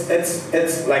peace.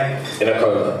 It's like in a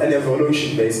coma. An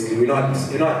evolution, basically. You're not.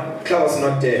 Clubhouse is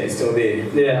not dead. It's still there.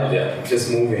 Yeah. Just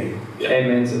moving. Yeah.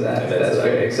 Amen to that. That's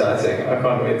very exciting. I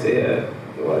can't wait to hear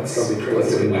what's gonna be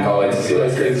crazy. We can't wait to see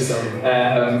what's crazy.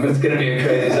 It's gonna be a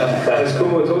crazy stuff. It's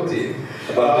cool to talk to you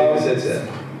about David.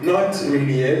 Not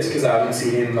really yet, because I haven't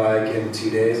seen him like in 2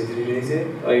 days or 3 days yet.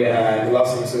 Oh yeah. And the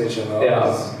last time I saw each other.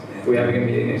 Yeah. We're having a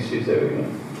meeting next Tuesday.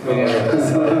 We got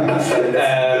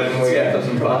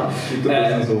some fun. Keep the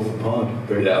business off the pod.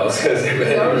 Yeah, I was going to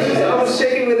say. I was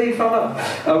checking whether you found out.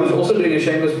 I was also doing a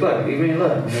shameless plug. Leave me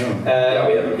alone. Yeah,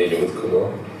 we have a meeting with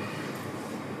Kumar.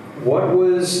 What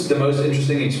was the most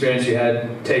interesting experience you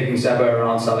had taking Sabo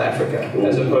around South Africa,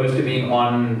 as opposed to being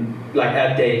on, like,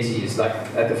 at Daisies, like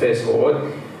at the festival?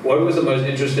 What was the most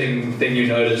interesting thing you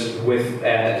noticed with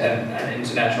an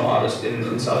international artist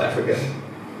in South Africa?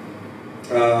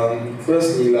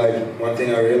 Firstly, like, one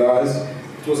thing I realized,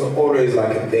 it was always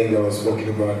like a thing that I was spoken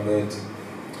about, but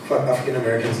African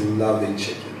Americans love their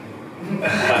chicken.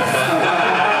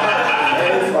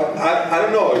 I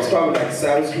don't know, it's probably like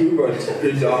Sam's view, but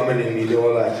predominantly they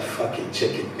were like fucking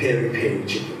chicken, peri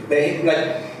chicken.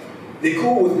 They're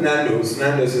cool with Nando's.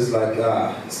 Nando's is like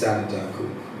standard cool,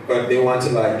 but they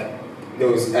wanted like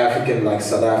those African, like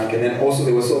South African, and also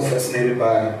they were so fascinated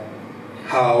by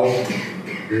how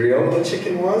real the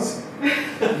chicken was.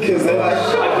 Because they're like,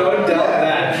 I don't doubt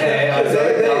that. Because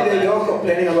they're all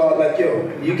complaining about like,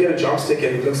 yo, you get a drumstick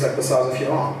and it looks like the size of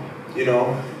your arm, you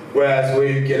know. Whereas where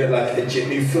you get it like a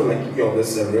chicken, you feel like, yo,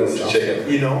 this is a real drumstick,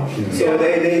 you know. Yeah. So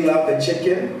they love the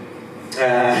chicken.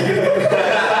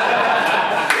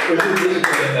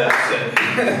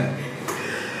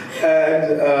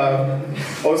 And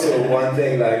also one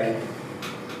thing, like,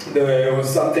 there was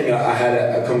something I had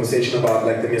a conversation about,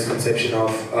 like the misconception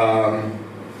of,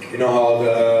 you know how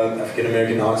the African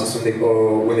American artists when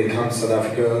they come to South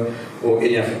Africa or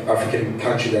any African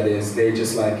country that is, they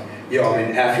just like, yo, I'm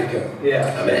in Africa.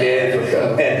 Yeah. I'm in Africa.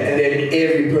 And then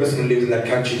every person who lives in that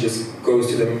country just goes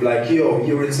to them like, yo,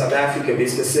 you're in South Africa, be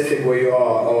specific where you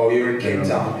are, or you're in Cape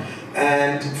Town.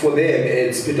 And for them,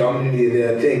 it's predominantly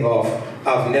the thing of,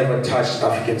 I've never touched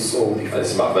African soul before.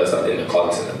 This is my first time in the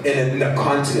continent. In the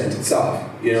continent itself,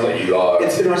 you know. So you are.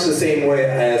 It's pretty much the same way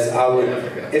as I would,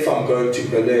 if I'm going to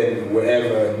Berlin,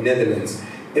 wherever, Netherlands.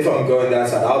 If I'm going that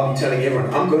side, I'll be telling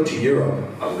everyone, I'm going to Europe.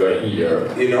 I'm going to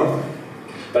Europe. You know.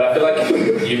 But I feel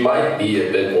like you might be a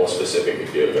bit more specific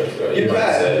if you're going to go. You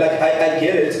can. Like I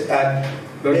get it.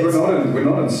 We're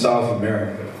not in South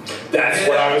America. That's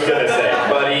what I was going to say,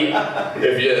 buddy.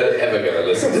 If you're ever going to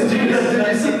listen to this. Did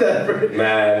you see that?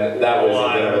 Man, that was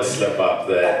a bit of a slip up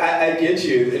there. I get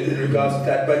you in regards to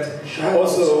that, but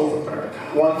also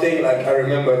one thing, like I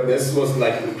remember this was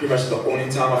like pretty much the only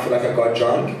time I feel like I got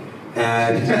drunk.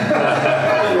 And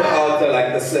throughout the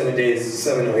like the 7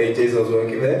 or 8 days I was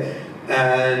working there.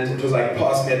 And it was like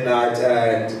past midnight,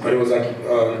 but it was like,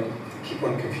 I keep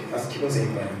on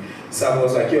saying that. So I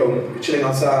was like, yo, we're chilling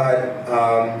outside,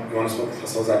 you want to smoke with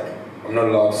us? I was like, I'm not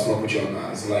allowed to smoke with you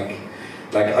guys. Like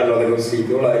I'd rather go to sleep.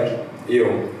 They were like,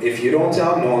 yo, if you don't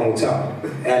tell, no one will tell.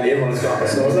 And everyone's gone.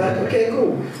 So I was like, okay,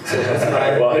 cool. So that's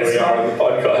nice. Well, here we are on the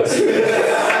podcast.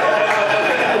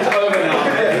 It's over now.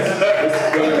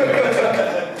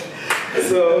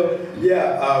 So,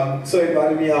 yeah, so he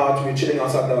invited me out. We were chilling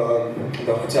outside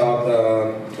the hotel,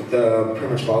 the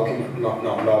pretty much balcony, not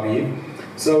lobby.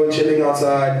 So we're chilling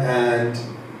outside, and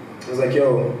I was like,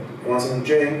 yo, you want something to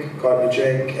drink? Got me a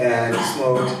drink, and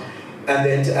smoked. And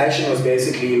the interaction was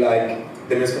basically like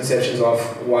the misconceptions of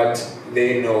what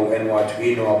they know and what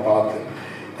we know about them.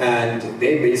 And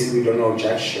they basically don't know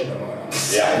jack shit about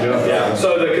us. Yeah.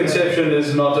 So the conception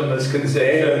is not a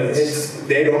misconception.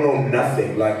 They don't know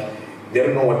nothing. Like, they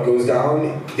don't know what goes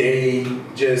down. They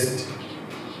just,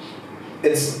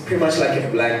 it's pretty much like a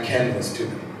blank canvas to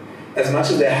them. As much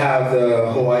as they have the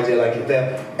whole idea, like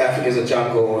that Africa's a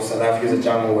jungle or South Africa's a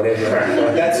jungle, whatever,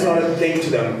 that's not a thing to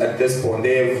them at this point.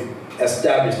 They've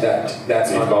established that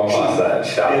that's not gone past that.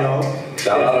 Shout out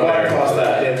past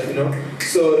that, you know.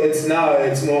 So it's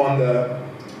more on the,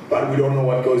 but we don't know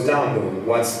what goes down though.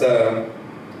 What's the,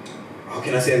 how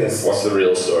can I say this? What's the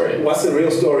real story? What's the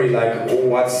real story? Like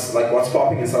what's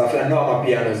popping in South Africa? I know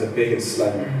Amapiano is the biggest,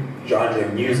 like genre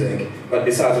of music, but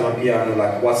besides my piano,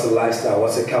 like what's the lifestyle,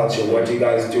 what's the culture, what do you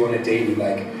guys do on a daily,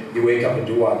 like you wake up and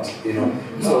do what, you know?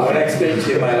 So when I explained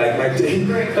to him my day, I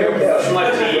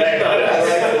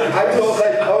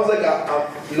was like,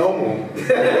 I'm normal.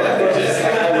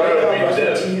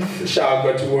 Shower,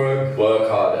 go to work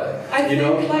harder. I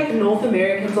think like North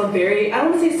Americans are very, I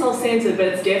don't want to say self-centered, but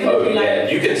it's definitely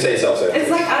you can say self-centered. It's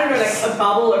like, I don't know, like a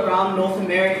bubble around North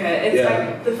America. It's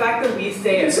like the fact that we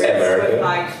stay at rest with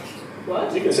like,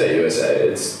 what? You can say USA.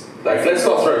 It's like, let's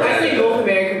not throw I say North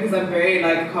America because I'm very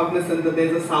like cognizant that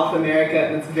there's a South America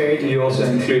and it's very different. You also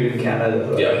included Canada.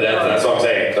 Though. Yeah, that's what I'm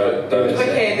saying. Don't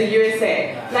okay, the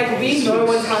USA. Like we know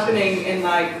what's happening in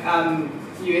like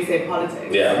USA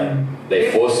politics. Yeah. They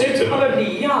force you to.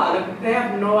 Probably, they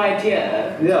have no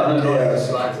idea.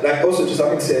 Like also to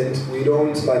some extent, we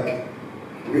don't like,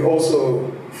 we also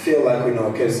feel like we know,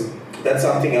 because that's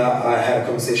something I had a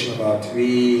conversation about.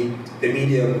 The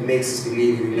media makes us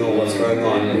believe we know what's going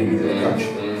on in the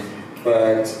country.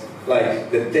 But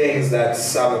like the things that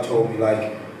Saba told me,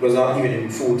 like, was not even in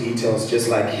full details, just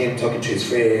like him talking to his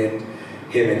friend,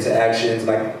 him interactions,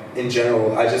 like in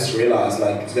general, I just realized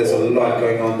like there's a lot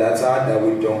going on that side that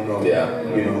we don't know,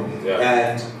 you know,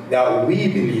 and that we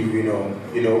believe we know,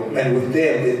 you know, and with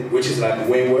them, which is like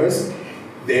way worse,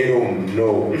 they don't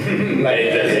know. Like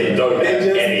they don't have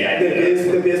any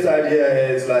idea. The best idea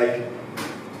is like,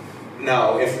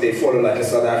 now if they follow like a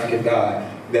South African guy,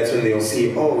 that's when they'll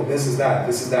see, oh, this is that,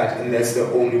 and that's the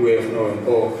only way of knowing.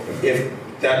 Or if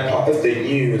the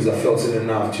news are filtered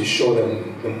enough to show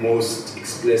them the most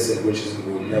explicit, which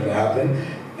will never happen,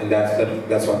 and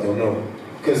that's what they'll know.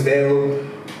 Because they'll,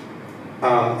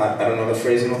 I don't know the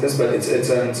phrasing of this, but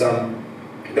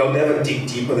they'll never dig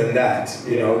deeper than that,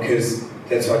 you know, because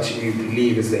that's what you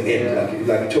believe is the end. Like you're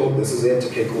like told this is it,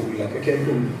 okay, cool. You're like, okay,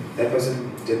 cool. That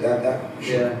person did that.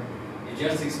 Sure. Yeah. You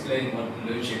just explained what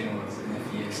load shedding was in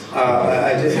FES. I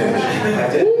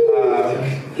did.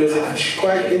 It was a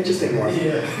quite interesting one.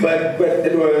 Yeah. But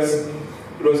it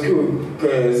was cool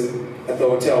because at the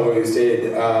hotel where we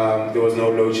stayed, there was no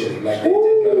load shedding. Like they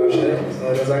did no load shedding.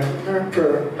 So it was like let's go.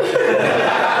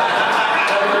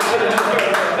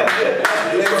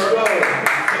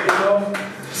 You know?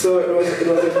 So it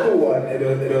was a cool one. It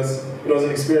was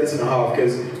an experience and a half,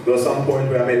 because there was some point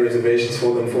where I made reservations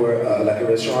for them for like a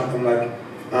restaurant. I'm like,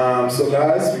 so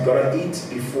guys, we gotta eat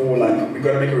before, like, we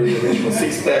gotta make a reservation for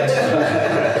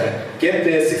 6:30. Get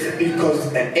there 6:30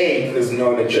 because at 8 there's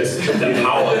no electricity. The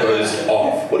power goes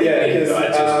off. What do you mean? It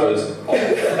just goes off.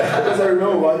 Because I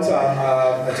remember one time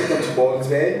I took them to Baldwin's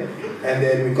Bay, and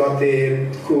then we got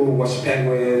there, cool, watched the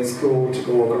penguins, cool, took a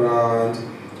walk around,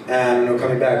 and we're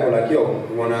coming back, we're like, yo,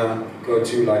 we wanna go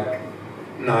to like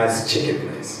nice chicken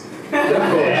place.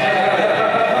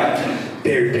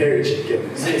 Peri chicken,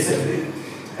 specifically.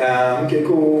 Okay,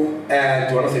 cool.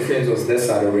 And one of their friends was this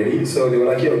side already, so they were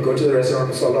like, yo, go to the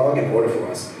restaurant so long and order for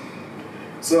us.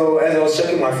 So as I was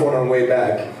checking my phone on the way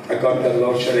back, I got the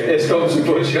load shedding.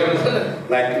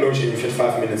 Like load shedding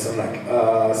 55 minutes. I'm like,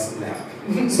 snap.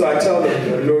 So I tell them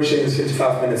the load shedding is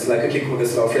 55 minutes. Like, okay, cool,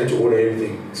 this is our friend to order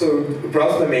everything. So we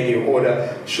browse the menu,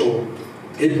 order, sure.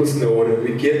 He puts in the order.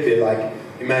 We get there, like,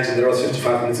 imagine that was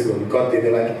 55 minutes ago. We got there,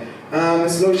 they're like,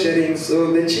 it's load shedding,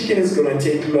 so the chicken is gonna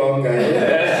take longer.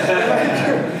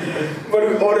 But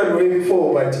we ordered way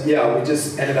before, but yeah, we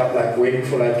just ended up like waiting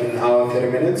for like an hour,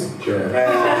 30 minutes. Sure.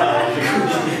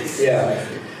 Yeah.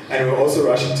 And we were also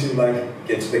rushing to like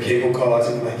get to the cable cars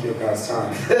and like, yo guys,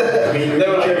 time. I mean, they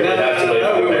were like,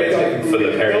 for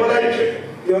the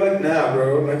parent. They were like, nah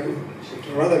bro, like,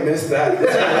 I'd rather miss that.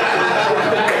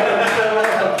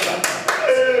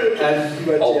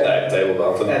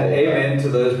 And amen to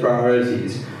those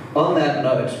priorities. On that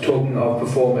note, talking of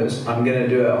performers, I'm going to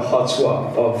do a hot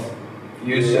swap of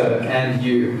you, sir, and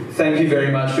you. Thank you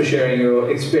very much for sharing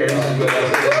your experiences with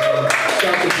us.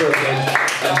 Such a privilege.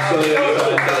 I'm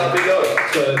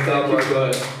so thank you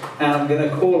both. And I'm going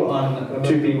to call on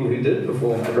two people who did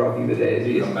perform at Rocking the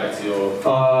Daisies. Come back to your...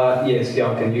 Yes,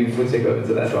 Jan, you will take over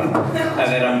to that one.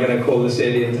 And then I'm going to call the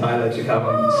Sadie and Tyler to come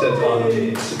and sit on,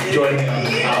 join me on the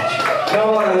couch. Come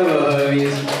on over,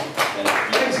 homies.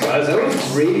 Thanks, guys. That was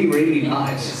really, really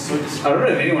nice. I don't know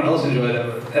if anyone else enjoyed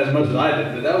it as much as I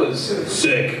did, but that was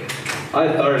sick. I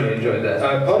thoroughly enjoyed that.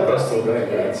 Podcast still going,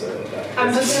 right? So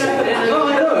I'm just going to put in a... No, I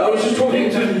know. I was just talking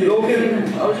to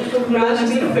Logan. I was just talking Rather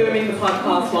than confirming the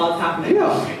podcast while it's happening.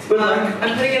 Yeah. But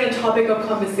I'm putting in a topic of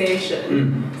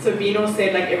conversation. So Vino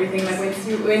said like everything like went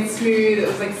smooth. It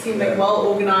was like seemed like well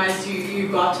organized. You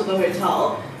got to the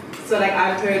hotel. So So like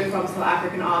I've heard from South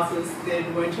African artists they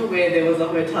weren't aware there was a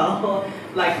hotel,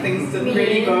 like things didn't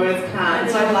really go as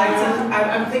planned. So I'd like to,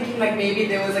 I'm thinking like maybe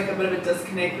there was like a bit of a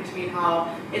disconnect between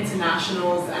how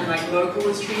internationals and like local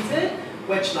was treated,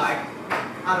 which like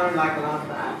I don't like a lot of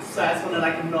that. So I just want to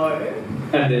like know.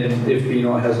 And then if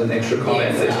Bino has an extra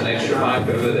comment, there's an extra mic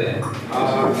over there.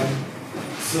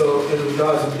 So in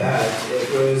regards to that,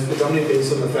 it was predominantly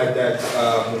based on the fact that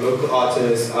the local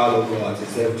artists, our local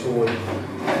artists, they've toured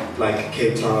like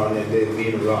Cape Town and they've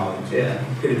been around. Yeah.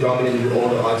 Predominantly all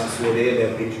the artists who were there,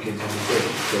 they've been to Cape Town before.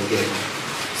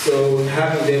 So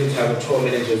having them to have a tour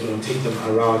manager who will take them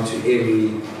around to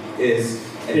every is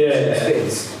an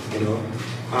expense, you know.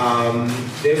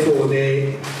 Therefore,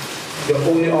 the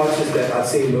only artists that I'd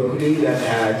say locally that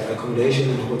had accommodation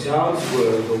in hotels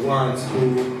were the ones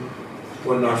who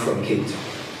were not from Cape Town.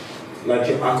 Like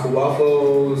your Aku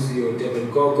Waffles, your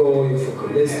Devon Gogo, your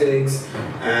Focalistics,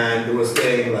 and they were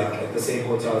staying like at the same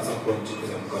hotel at some point because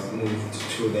I got moved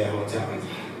to their hotel,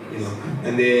 you know.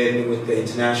 And then with the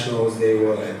internationals, they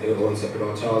were at their own separate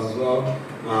hotels as well.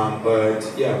 But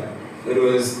yeah, it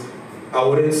was, I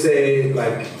wouldn't say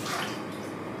like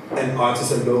an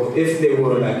artist and local, if they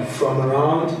were like from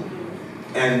around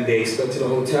and they expected a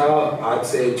hotel, I'd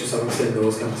say to some extent it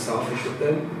was kind of selfish with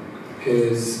them.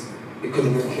 Because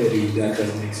economically that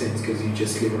doesn't make sense because you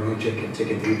just live around, check and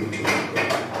take an Uber to,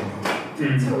 you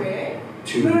know. To where?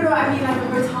 No, I mean like a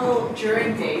hotel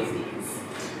during Daisies.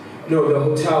 No, the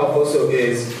hotel also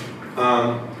is,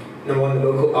 number one, the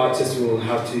local artists will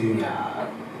have to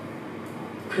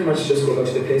pretty much just go back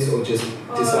to the place or just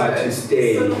decide to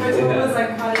stay. So the hotel was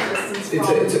like quite a distance from...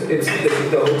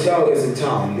 The hotel is in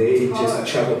town. They just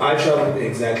travel. I traveled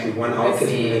exactly 1 hour,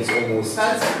 50 minutes almost.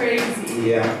 That's crazy.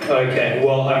 Yeah. Okay,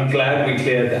 well, I'm glad we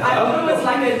cleared that up. I thought it was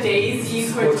like a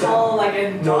Daisies hotel, like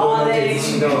a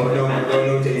darling.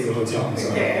 No Daisy hotel.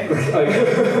 Okay.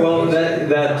 Well,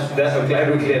 I'm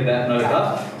glad we cleared that note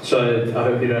up. So I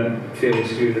hope you don't feel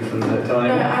excluded from the hotel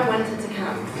anymore. No, I wanted to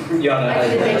come. Yeah, no,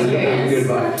 that's good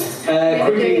advice.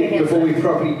 Quickly, before we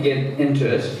properly get into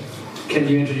it, can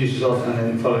you introduce yourself and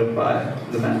then followed by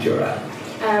the man you're at?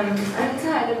 I'm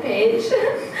Tyler Page.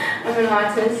 I'm an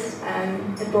artist.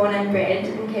 I'm born and bred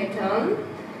in Cape Town,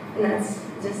 and that's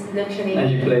just literally. And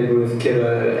you played with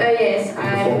Kiddo? Oh yes,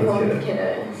 I performed with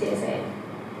Kiddo, CSA.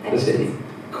 The city.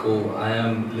 Cool. I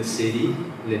am Lesedi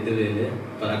Letelele,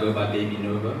 but I go by Baby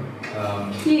Nova.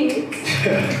 Cute.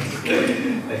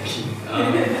 Thank you.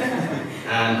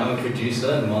 And I'm a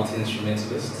producer and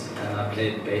multi-instrumentalist, and I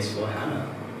played bass for Hannah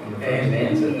on the project.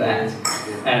 Amen to that.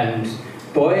 And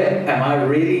boy, am I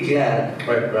really glad.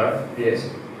 Wait, Brad? Yes.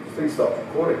 Please stop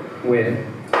recording. When?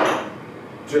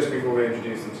 Just before we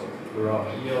introduce themselves.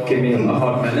 Right. Give me a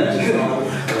hot minute.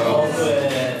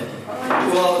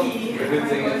 Well, the good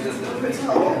thing is just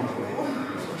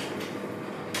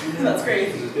that's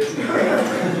crazy.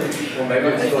 Well, maybe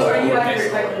it's still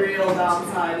like real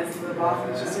downside is the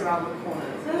bathroom just around the corner.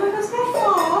 So like, that's not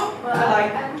far. But I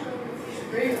like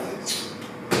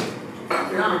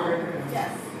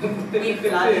yes. We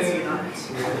blood is unite.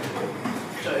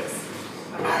 Jokes.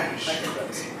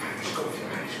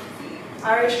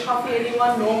 Irish coffee,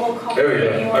 anyone? Normal coffee, there we go.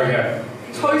 anyone? Okay.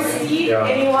 Toasty,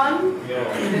 anyone? Yeah.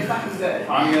 They're fucking good.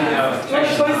 I'm gonna have. Do you want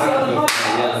toasty on the podcast?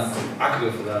 Yeah, I could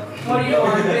go for that. What do you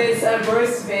want? There's a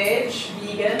roast veg,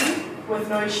 vegan, with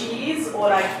no cheese, or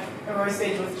like a roast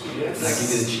veg with cheese? I give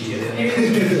you the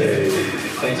cheese.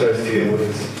 Thanks, toasty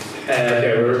orders.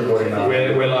 Okay, we're recording now.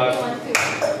 We're live.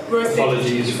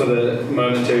 Apologies for the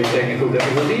momentary technical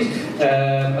difficulties.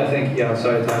 I think,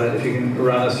 sorry Tyler, if you can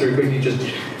run us through quickly just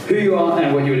who you are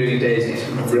and what you were doing in Daisies,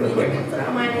 real quick.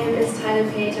 My name is Tyler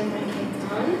Page, I'm from Cape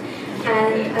Town,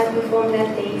 and I performed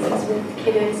at Daisies with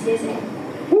Kiddo CSA.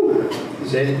 Woo!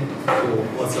 Zed. Cool.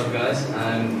 What's up, guys?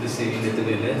 I'm Lesedi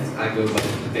Letelele. I go by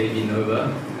Baby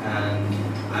Nova, and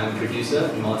I'm a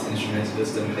producer,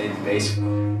 multi-instrumentalist, and played bass.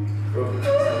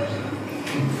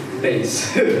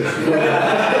 Bass.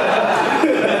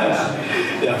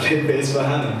 Yeah, I played bass for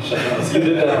Hannah. Shout out. You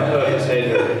did that on purpose,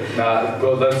 Nah,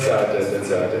 well, that's how I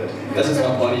did. That's just my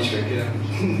body trick,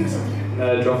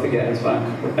 yeah. Drop the gas, it's fine.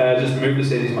 Just move the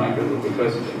Zeddy's mic a little bit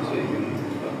closer to him so you can...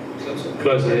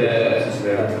 Closer,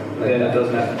 yeah. Then it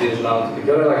doesn't have to be as loud. You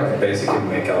gotta like basically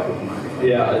make out with the microphone.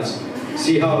 Yeah,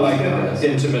 see how like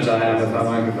intimate I am with my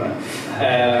microphone.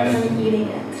 I'm eating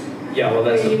it. Yeah, well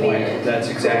that's the point. That's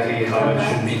exactly how it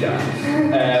should be done.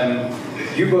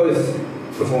 You both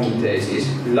performed in Daisies.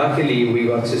 Luckily, we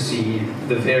got to see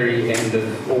the very end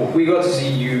of, or we got to see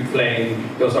you playing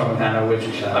your song with Hannah,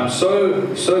 which I'm so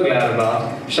glad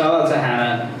about. Shout out to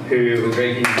Hannah, who was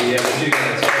very keen to be here. But you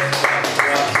guys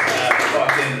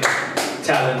fucking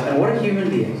talent, and what a human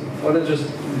being. What a just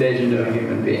legendary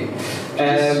human being.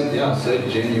 Yeah, so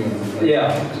genuine.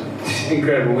 Yeah,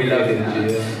 incredible. We love him.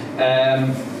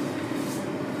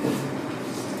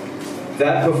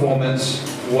 That performance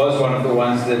was one of the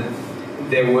ones that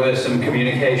there were some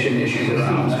communication issues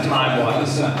around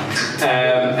time-wise.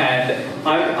 And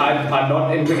I'm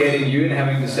not implicating you in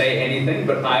having to say anything,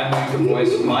 but I'm going to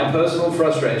voice my personal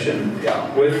frustration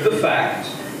with the fact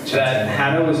that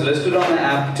Hannah was listed on the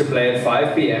app to play at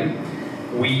 5 p.m.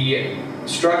 We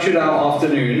structured our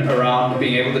afternoon around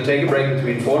being able to take a break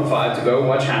between 4 and 5 to go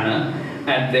watch Hannah,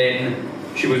 and then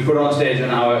she was put on stage an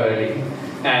hour early.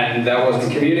 And that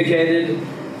wasn't communicated.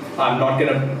 I'm not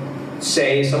going to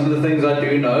say some of the things I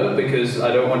do know because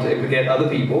I don't want to implicate other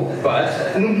people, but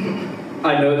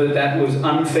I know that that was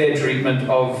unfair treatment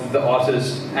of the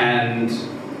artist and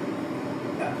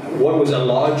what was a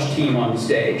large team on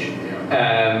stage.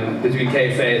 Between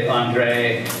Kay, Faith,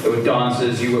 Andre, there were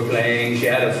dancers, you were playing, she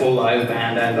had a full live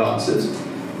band and dancers.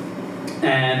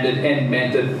 And it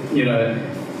meant that, you know,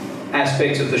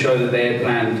 aspects of the show that they had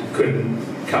planned couldn't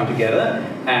come together.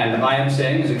 And I am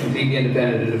saying, as a completely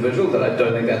independent individual, that I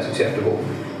don't think that's acceptable.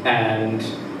 And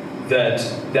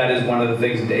that is one of the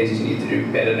things that Daisies need to do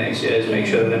better next year, is make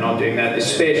sure that they're not doing that,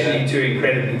 especially to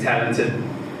incredibly talented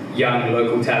young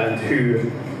local talent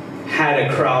who had a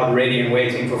crowd ready and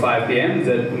waiting for 5 p.m.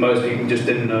 that most people just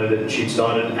didn't know that she'd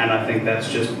started, and I think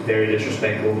that's just very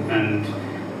disrespectful. And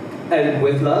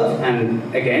with love, and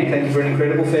again, thank you for an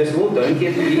incredible festival. Don't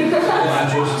get me. I'm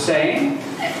just saying,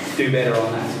 do better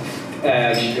on that.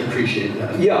 Appreciate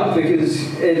that. Yeah,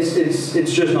 because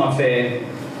it's just not fair,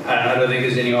 and I don't think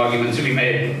there's any argument to be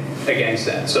made against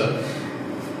that. So,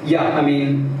 yeah, I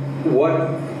mean, what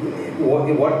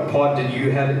part did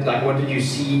you have? Like, what did you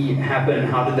see happen?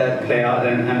 How did that play out?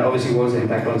 And obviously, what was the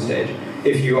impact on stage?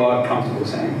 If you are comfortable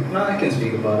saying. No, I can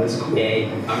speak about it. It's cool.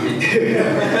 Yay. I mean,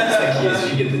 it's like,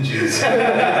 yes, you get the juice.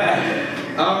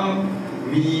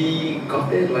 We got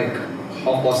there like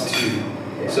 2:30.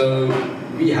 Yeah. So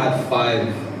we had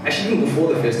 5. Actually, even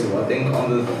before the festival, I think on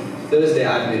the Thursday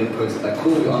I made a post like,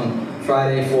 cool, we're on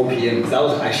Friday 4 p.m. That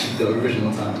was actually the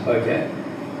original time. Okay.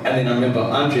 And then I remember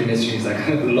Andre messaged me, he's like,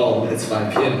 lol, it's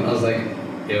 5 p.m. And I was like,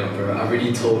 yo, bro, I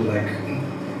already told like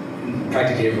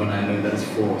practically everyone I know that's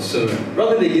 4. So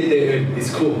rather they get there early, it's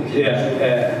cool.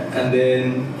 Yeah. And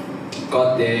then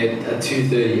got there at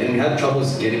 2:30, and we had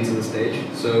troubles getting to the stage.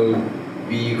 So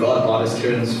we got artist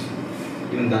clearance.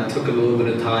 Even that took a little bit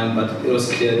of time, but it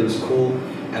was clear, it was cool.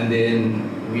 And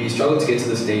then we struggled to get to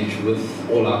the stage with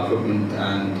all our equipment,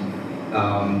 and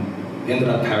ended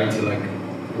up having to like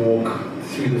walk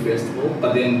through the festival.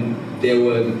 But then they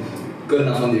were good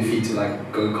enough on their feet to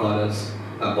like go-kart us.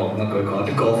 Well, not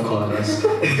go-kart, golf cart us.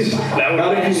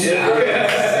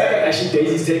 Actually,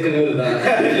 Daisy's taken note of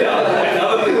that. Yeah,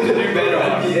 another thing to do better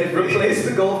on. Replace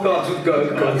the golf carts with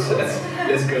go-karts.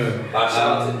 Let's go.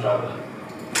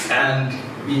 And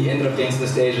we ended up getting to the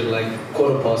stage at like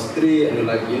 3:15, and we're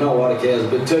like, you know what, okay, it's a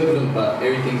bit turbulent, but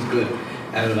everything's good.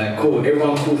 And we're like, cool,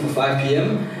 everyone cool for 5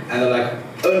 p.m. And they're like,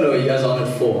 oh no, you guys are on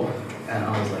at 4. And I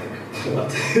was like,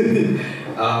 what?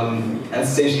 And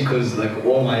essentially because like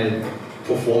all my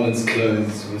performance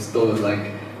clothes were still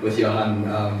like with Johan,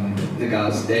 the guy I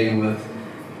was staying with,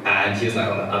 and he was like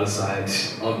on the other side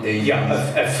of Daisies.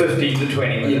 Yeah, at 15 to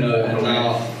 20 minutes. You know, and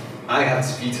now I had to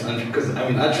speak to Andre, because I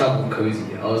mean I traveled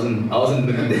cozy. I wasn't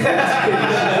looking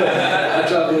I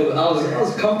traveled. I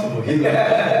was comfortable. You know, I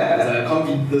was like, I can't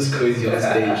be this cozy on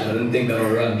stage. I didn't think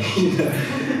that'll run. You know,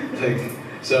 like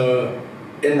so.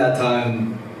 In that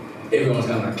time, everyone was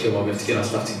kind of like, okay, well, we have to get our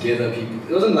stuff together.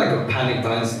 It wasn't like a panic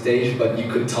behind stage, but you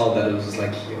could tell that it was just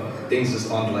like, you know, things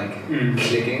just aren't like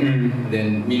clicking. And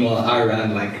then meanwhile, I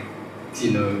ran like,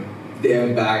 you know, there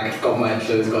and back, got my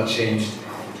clothes, got changed,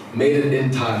 made it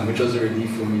in time, which was a relief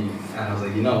for me. And I was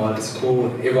like, you know what, it's cool.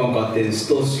 Everyone got there, it's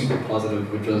still super positive,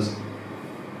 which was,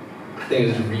 I think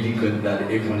it was really good that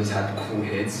everyone just had cool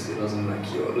heads. It wasn't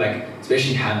like, like,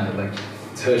 especially Hannah, like,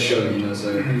 it's her show, you know,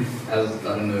 so as,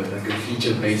 I don't know, like a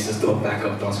feature bassist or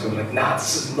backup dancer, like, nah,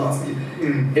 this is not.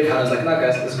 If Hannah's like, nah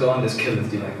guys, let's go on, let's kill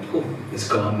it. You're like, cool, let's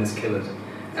go on, let's kill it.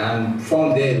 And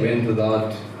from there, it went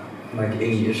without like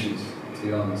any issues, to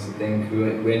be honest. I think we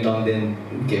went on then,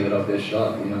 gave it our best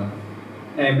shot, you know.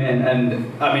 Amen.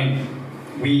 And I mean,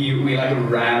 we like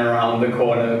ran around the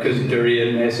corner because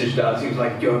Durian messaged us. He was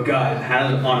like, yo guys,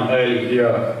 Hannah's on early.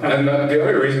 Yeah, and the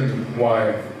only reason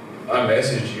why I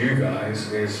messaged you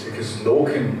guys is because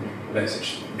Lorcan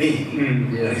messaged me,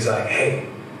 and he's like, hey,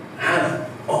 Hannah,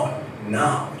 on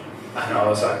now. And I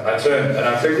was like, I turned, and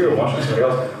I think we were watching somebody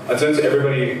else, I turned to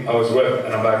everybody I was with,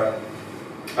 and I'm like,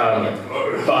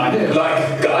 But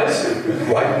like, guys,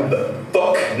 right the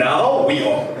fuck now, we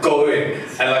are going.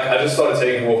 And like, I just started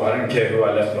taking off. I didn't care who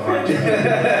I left behind.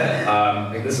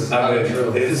 Like, this is not a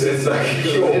drill. It's like,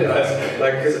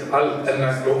 and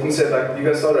like Lawton said, like, you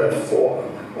guys started at 4.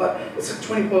 I'm like, what? It's like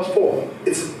 20 past 4.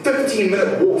 It's a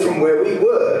 15-minute walk from where we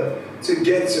were to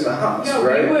get to the house,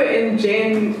 right? We were in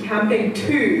Jen camping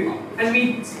 2, and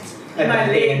my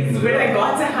legs, when I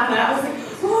got to Hannah, I was like,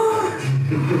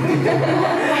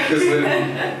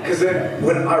 Because then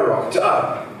when I rocked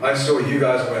up, I saw you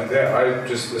guys went there. I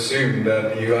just assumed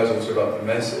that you guys also got the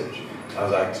message. I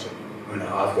was like, oh no,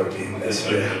 I've got to be in this.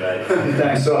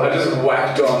 So I just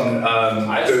whacked on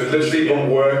literally the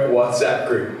work WhatsApp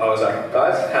group. I was like,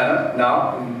 guys, Hannah,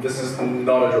 now this is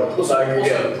not a drop. Also,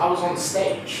 I was on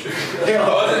stage. I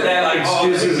wasn't there like,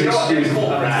 excuses. Well,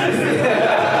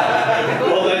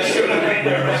 that should have been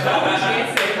your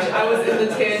response. I was in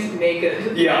the tent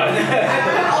naked. Yeah. I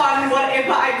put on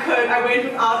whatever I could. I went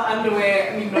without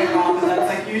underwear. I mean, no bra, that's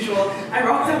like usual. I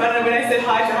rocked up, and when I said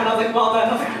hi to Hannah, I was like, well done.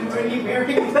 I was like, I'm only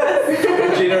wearing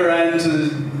this. Gina ran to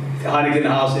Heineken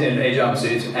House in a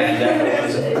jumpsuit, and that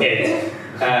was it.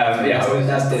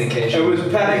 That's dedication. It was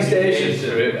panic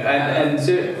station,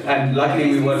 and luckily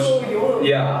we watched.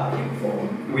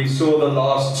 We saw the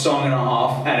last song and a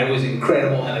half, and it was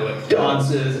incredible, and there were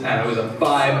dancers, and it was a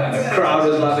vibe, and the crowd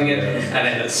was loving it, and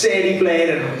then the Sadie played,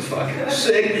 and it was fucking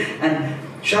sick. And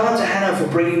shout out to Hannah for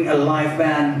bringing a live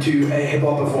band to a hip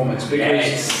hop performance,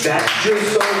 because that's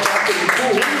just so fucking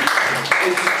cool.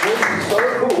 It's just so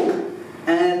cool,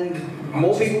 and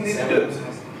more people need to do it.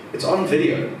 It's on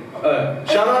video.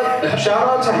 Shout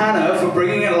out to Hannah for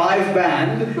bringing a live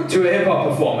band to a hip hop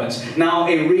performance. Now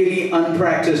a really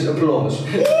unpracticed applause.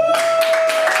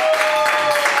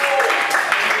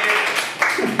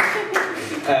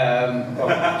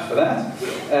 For that.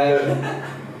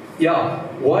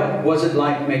 What was it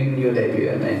like making your debut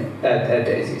at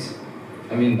Daisies?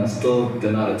 I mean, I still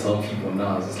don't know how to tell people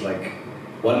now. It's just like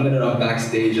 1 minute I'm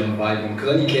backstage, I'm vibing, because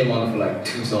I only came on for like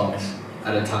 2 songs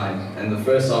at a time, and the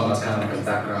first song was kind of like a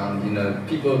background, you know,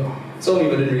 people saw me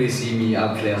but didn't really see me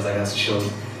outplay. I was like, that's chill.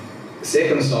 The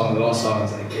second song, the last song, I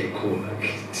was like, okay, cool,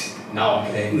 like, now I'm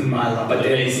playing, this is my life. But the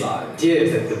bass line. Yeah,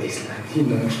 it's like the bass line, you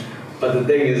know. But the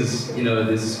thing is, you know,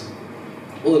 there's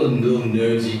all the little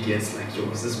nerves you get, like, yo,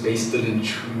 is this bass still in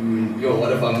tune? Yo,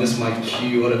 what if I miss my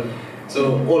cue?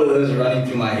 So all of those are running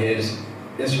through my head.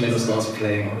 The instrumental starts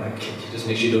playing, I'm like, okay, just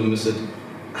make sure you don't miss it.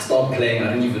 I start playing, I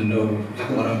don't even know like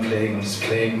what I'm playing, I'm just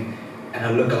playing, and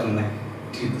I look up and I'm like,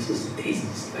 dude, this is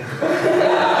Daisies. Like,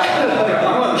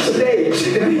 I'm on stage,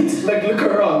 like look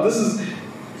around, this is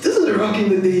rocking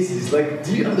the Daisies. Like,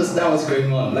 do you understand what's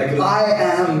going on? Like, I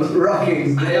am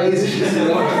rocking the Daisies.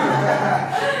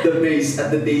 The bass at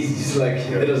the Daisies, like,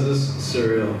 it was just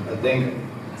surreal. I think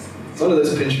it's one of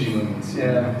those pinch me moments.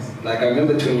 Yeah. Like, I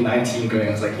remember 2019 going,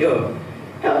 I was like, yo,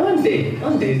 yeah, one day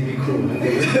it'd be cool.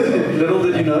 Little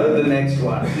did you know, the next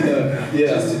one. Yeah.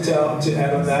 Just to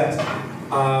add on that,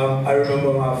 I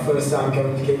remember my first time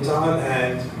coming to Cape Town,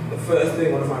 and the first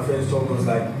thing one of my friends told me was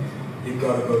like, you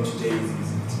gotta go to Daisies.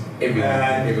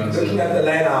 Everyone's looking at the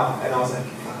lineup, and I was like, I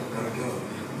gotta go.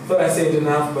 Thought I saved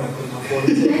enough, but I couldn't afford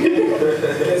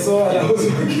it. So I was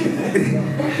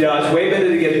yeah, it's way better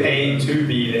to get paid to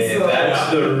be there. So,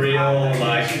 that's the real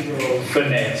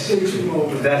finesse.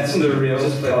 That's the real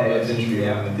finesse.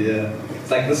 Yeah.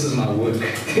 It's like, this is my work.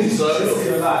 It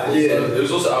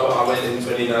was also, I went in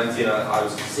 2019, I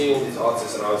was seeing all these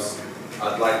artists, and I was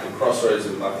at like the crossroads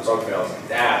of like photography. I was like,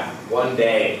 damn, one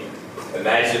day,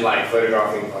 imagine like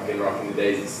photographing fucking rocking the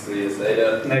Daisies 3 years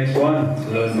later. Next one.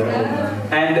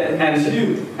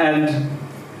 And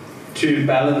to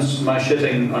balance my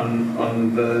shitting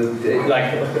on the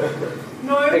like.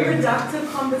 No productive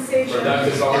conversation.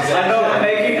 I know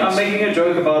I'm making a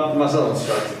joke about myself.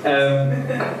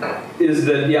 Is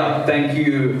that thank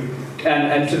you,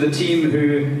 and to the team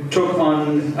who took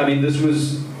on. I mean, this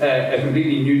was a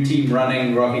completely new team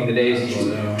running Rocking the Daisies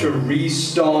to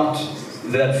restart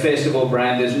that festival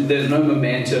brand. There's no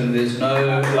momentum. There's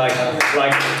no like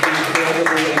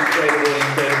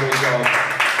incredible job.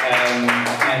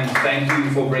 And thank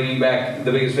you for bringing back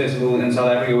the biggest festival in South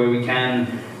Africa, where we can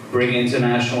bring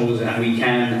internationals and we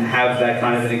can have that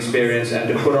kind of an experience, and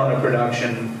to put on a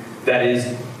production that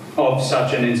is of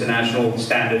such an international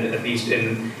standard, at least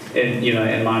in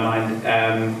my mind.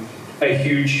 A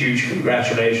huge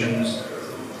congratulations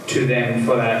to them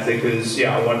for that, because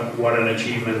what an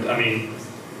achievement. I mean,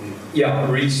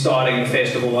 restarting a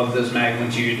festival of this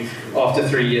magnitude after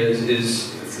 3 years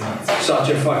is such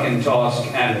a fucking task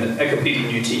and a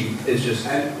completely new team is just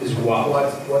is wild.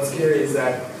 What's scary is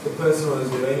that the person who was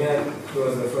doing it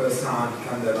was the first time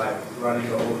kind of like running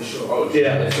the whole show. Oh,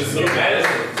 yeah. It's new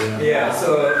management. Yeah,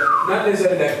 so not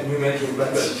necessarily like new management,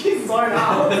 but She's born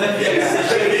out.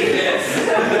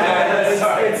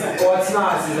 What's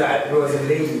nice is that it was a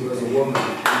lady, it was a woman, you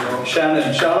know.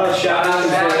 Shannon, shout out Shannon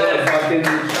for fucking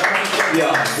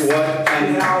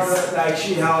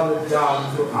she held it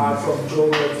down from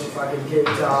Joburg to fucking Cape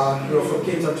Town, from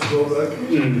Cape Town to Joburg.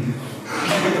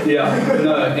 Yeah,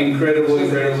 no, incredible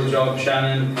job,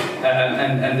 Shannon,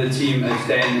 and the team at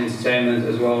Stain Entertainment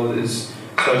as well. There's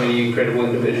so many incredible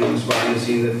individuals behind the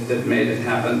scene that made it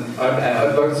happen.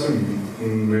 I'd like to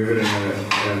move it in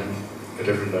a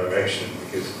different direction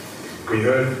because we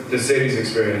heard the city's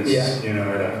experience. Yeah. You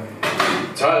know,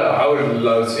 Tyler, I would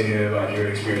love to hear about your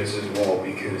experiences more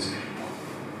because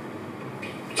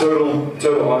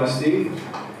total honesty,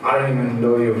 I don't even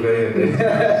know your player. No,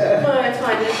 it's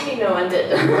fine. Literally no one did.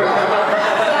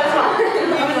 That's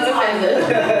fine. I'm not offended.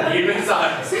 Even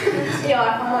size. Yeah,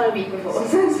 I'm not a week before,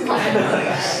 so it's fine.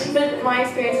 But my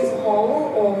experience as a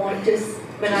whole, or just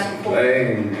when I performed?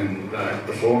 Playing and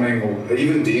performing, or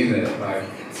even doing it. To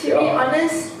be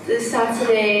honest, the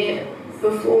Saturday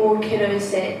before Kiddo's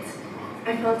set,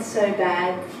 I felt so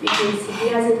bad because he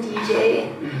has a DJ,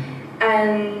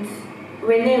 and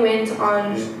when they went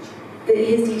on,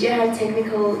 his DJ had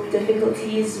technical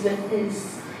difficulties with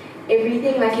his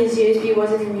everything, like his USB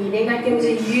wasn't reading, like there was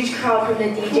a huge crowd from the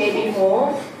DJ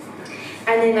before,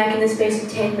 and then like in the space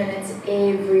of 10 minutes,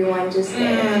 everyone just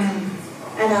left.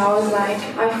 And I was like,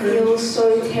 I feel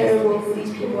so terrible for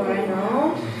these people right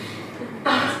now.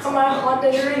 Oh, my heart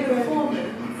during the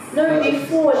performance. No,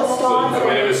 before it started.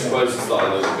 When it was supposed to start,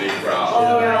 there was a big crowd.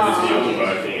 Oh, yeah. He was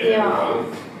working it. Yeah.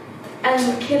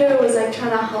 And Kiddo was like trying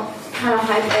to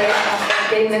hype Eric up, like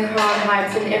getting the crowd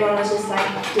hyped, and everyone was just like,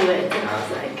 do it. And I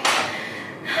was like,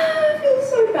 I feel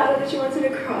so bad, but she wanted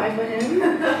to cry for him.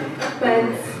 But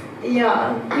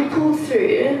yeah, we pulled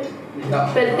through.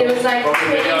 But there was like 25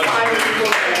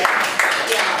 people there.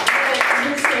 Yeah,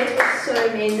 his stage was so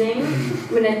amazing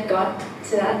when it got to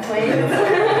that point.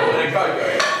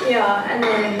 Yeah, and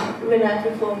then when I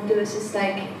performed, it was just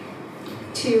like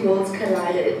two worlds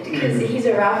collided because he's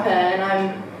a rapper and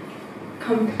I'm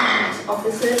complete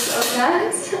opposite of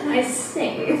that. I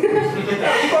sing.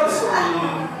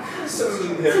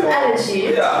 Some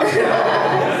attitude.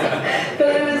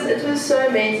 But it was so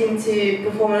amazing to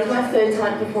perform. It was my third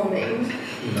time performing.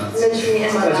 Literally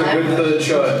in my life. That's a good third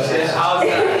show. That's a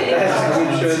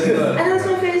good show. And it was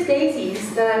my first Daisies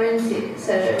that I went to,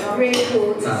 so really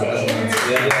cool to see.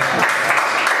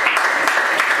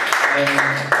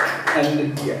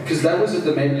 And because that was at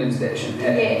the Maybelline station.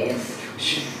 Yes.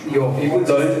 Your people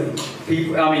don't.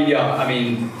 I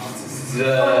mean,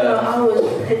 the. Oh no, I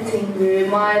was pitting, bro.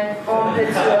 My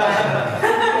armpits were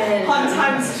like. On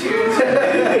times 2.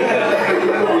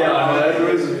 Yeah,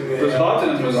 it was hot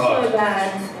and it was hot. So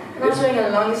bad. And I was wearing a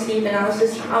long sleeve and I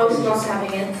was not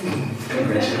having it.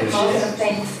 Congratulations.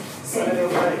 Thanks.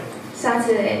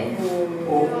 Saturday.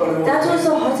 That was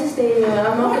the hottest day though,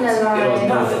 I'm not gonna lie. It was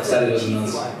nuts. Saturday was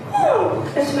nuts.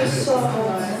 It was so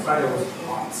hot.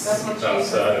 That's not true.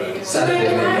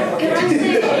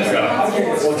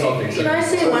 Can I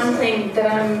say one thing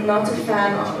that I'm not a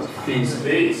fan of?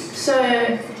 Please. So,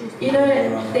 you know,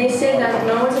 they say that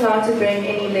no one's allowed to bring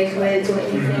any liquids or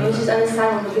anything, which is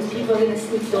understandable because people are going to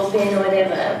sneak dope in or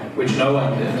whatever. Which no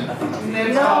one did.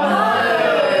 No.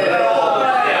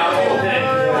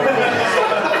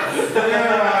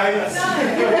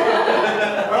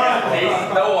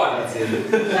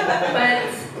 But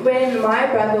when my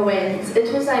brother went,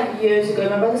 it was like years ago.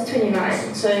 My brother's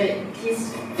 29, so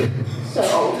he's so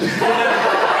old.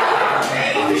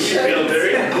 He's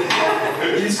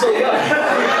so young.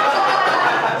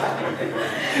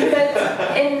 But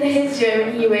in his year,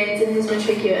 when he went in his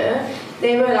matric year,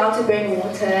 they were allowed to bring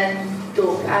water and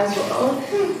dope as well.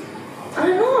 I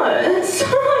don't know, it's so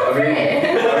unfair.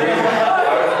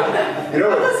 You know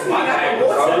what?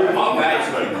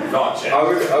 I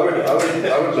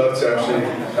would love to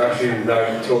actually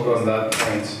like talk on that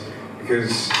point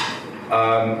because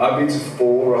I've been to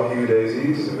 4 Rocking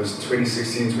Daisies. It was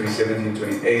 2016, 2017,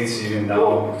 2018, and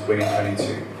now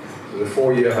 2022. So the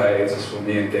 4-year hiatus for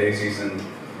me and Daisies, and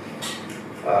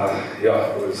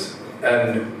it was.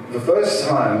 And the first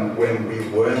time when we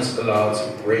weren't allowed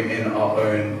to bring in our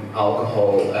own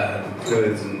alcohol and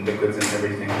fluids and liquids and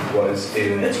everything was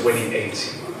in 2018.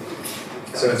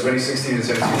 So in 2016 and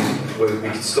 2017, we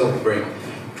could still bring.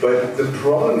 But the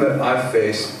problem that I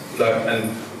faced,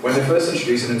 and when they first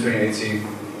introduced it in 2018,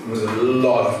 was a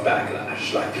lot of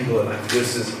backlash. Like people are like,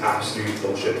 this is absolute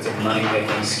bullshit. It's a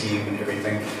money-making scheme and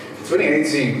everything.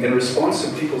 2018, in response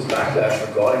to people's backlash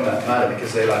regarding that matter,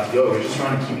 because they're like, yo, we're just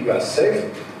trying to keep you guys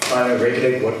safe, trying to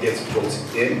regulate what gets brought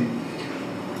in.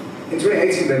 In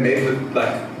 2018, they made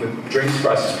the drinks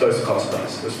prices close to cost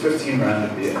price. It was 15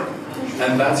 rand a beer.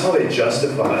 And that's how they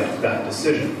justified that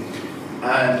decision.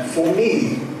 And for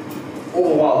me, all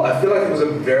the while, I feel like it was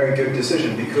a very good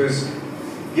decision because,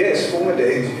 yes, former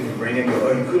days you can bring in your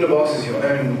own cooler boxes, your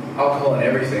own alcohol and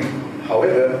everything.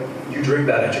 However, you drink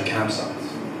that at your campsite.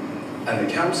 And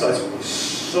the campsites were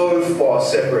so far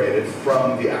separated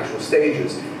from the actual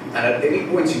stages. And at any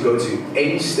point you go to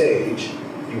any stage,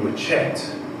 you were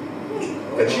checked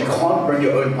that you can't bring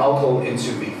your own alcohol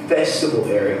into the festival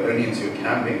area, only into your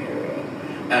camping area.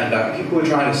 And people were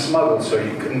trying to smuggle, so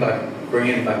you couldn't bring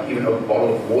in even a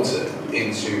bottle of water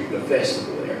into the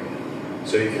festival area.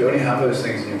 So you could only have those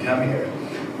things in your camping area.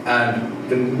 And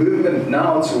the movement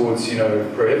now towards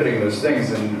prohibiting those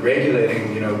things and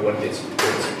regulating what gets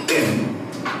brought in,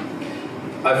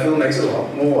 I feel makes it a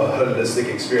lot more a holistic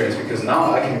experience because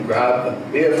now I can grab a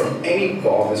beer from any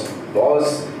bar.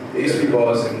 There used to be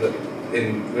bars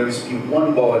there used to be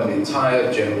one bar in the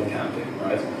entire general camping,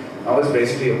 right? Now it's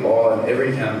basically a bar in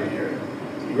every camping area.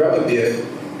 You grab a beer,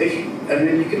 and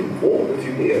then you can walk with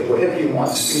your beer, whatever you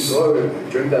want. You can go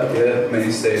drink that beer at the main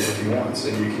stage if you want,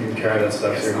 and you can carry that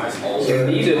stuff through. You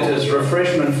need it as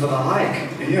refreshment for the hike.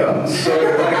 Yeah, so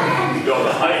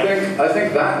I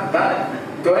think that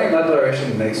going in that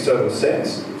direction makes total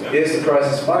sense. Yes, the price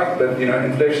is spiked, but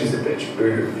inflation's a bitch.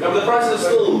 Boo. No, but the prices are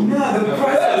still. No, the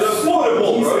prices are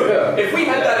affordable, bro. Yeah. If we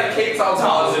had that at Cape Town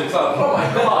Towers in Club, oh my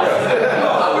god, I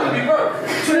wouldn't be broke.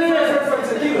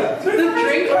 The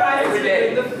drink prices,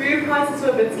 the food prices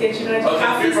were a bit sketchy, and I just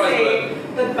have to say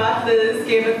that Butlers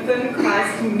gave a thin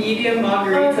crust medium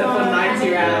margarita for 90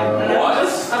 rand. And I'm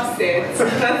just upset.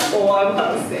 That's all I'm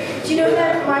upset. Do you know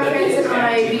that my friends and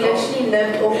I, we literally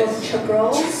lived off of chip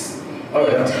rolls?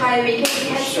 The entire weekend. We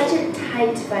had such a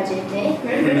tight budget, eh?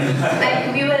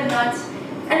 We were not.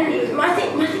 And my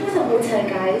thing was the water,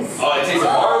 guys. Oh, it tastes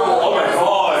horrible. Oh my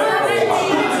god.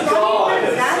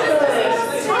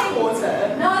 It's not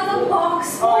water. No, the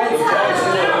box water.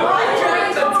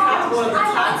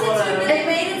 They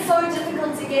made it so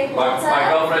difficult to get water. My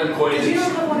girlfriend coined it. She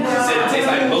said it tastes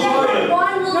like milk.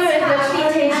 No, it actually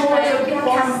tastes like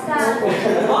pasta.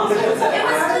 It was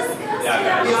disgusting.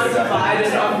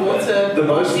 Divided on water. The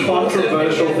most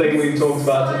controversial thing we've talked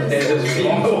about today has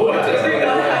been water.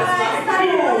 That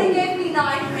really gave me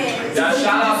nightmares. Yeah,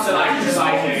 shout out to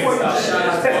recycling and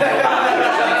stuff.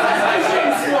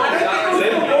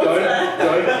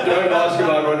 Don't ask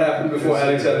about what happened before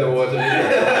Alex had the water.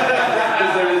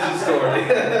 Because there is a story.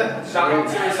 Shout out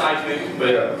to recycling,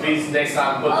 but please next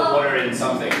time put the water in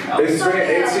something else. It's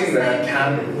 2018 that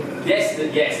can. Yes.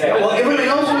 Well, everyone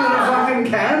else is in a fucking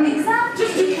can. Exactly.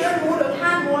 Just do hand water,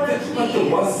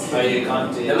 please. No, you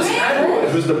can't do that. It was hand water.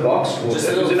 It was the box water. Just a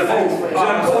It was little in a cardboard box.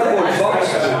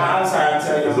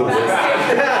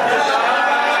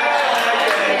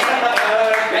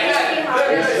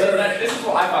 This is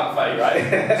what I found funny, right? So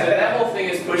that whole thing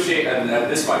is pushing, and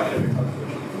this might be a bit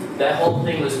controversial. That whole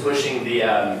thing was pushing the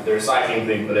recycling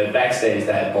thing, but then backstage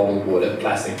they had bottled water,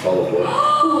 plastic bottled water.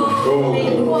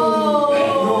 Whoa.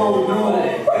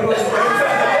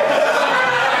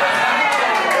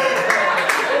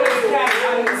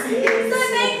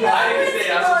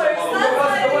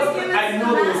 I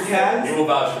know those cans. You will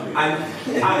vouch for me.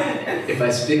 If I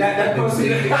speak, that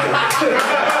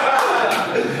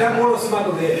one was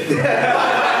smuggled in. Didn't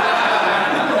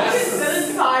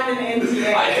sign an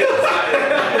NDA. I didn't sign it.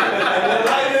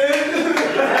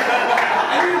 I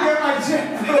didn't get my check.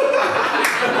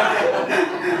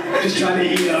 Just trying to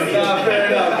eat out here. Fair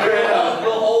enough.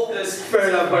 We'll hold this. Fair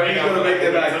enough, but you're going to make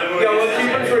it back. Yeah, we'll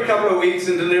keep it for a couple of weeks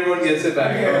until everyone gets it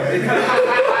back. I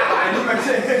need my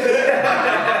check.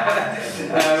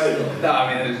 No, I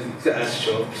mean, that's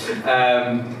sure.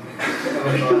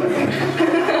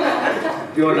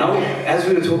 Now, as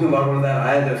we were talking about all of that,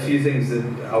 I had a few things that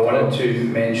I wanted to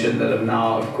mention that have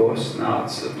now, of course, now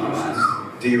it's slipped my mind.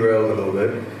 Derailed a little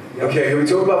bit. Okay, can we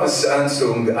talk about the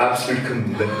sandstorm, the absolute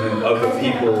commitment of the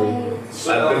people at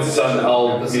the Sun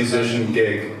Al musician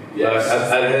gig,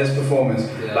 at his performance.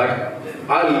 Like,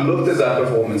 I looked at that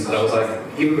performance and I was like,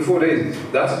 even before Daisies,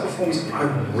 that's a performance I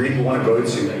really want to go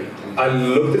to. I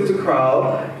looked at the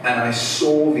crowd and I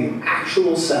saw the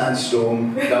actual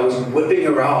sandstorm that was whipping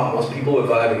around whilst people were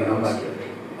vibing, and I'm like,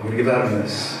 I'm gonna give that a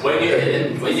miss. When you're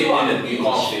in it, you can't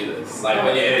do this. Like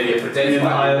when you're in it, you're pretending. In the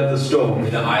eye of the storm.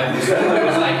 In the eye of the storm.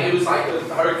 It was like a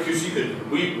hurricane.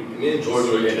 Me and George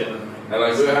were in it. And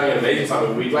like we were having an amazing time,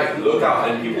 and we'd like look out,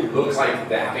 and people look like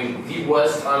they're having the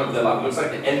worst time of their life. It looks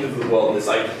like the end of the world. There's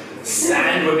like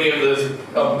sand whipping, there's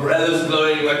umbrellas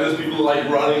blowing, like there's people like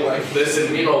running like this,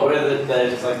 and meanwhile they're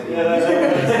just like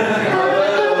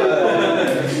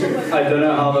I don't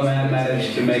know how the man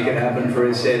managed to make it happen for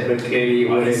his set, but clearly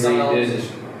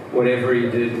whatever he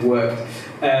did worked.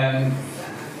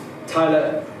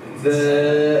 Tyler,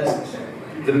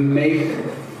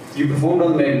 you performed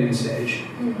on the main stage,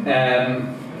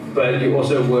 but you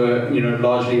also were,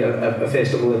 largely a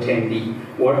festival attendee.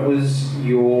 What was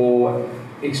your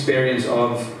experience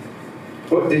of?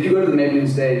 Did you go to the Maybelline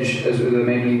stage, the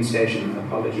Maybelline station?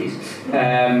 Apologies.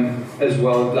 As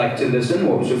well, like to listen.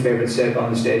 What was your favorite set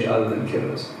on the stage other than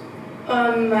Killers?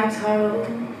 Max Harold.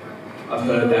 I've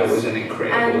heard that was an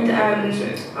incredible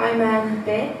set. I'm Anne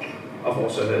Beck. I've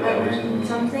also heard that was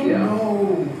something. Yeah.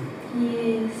 No.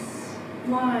 Yes.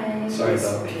 Why? Sorry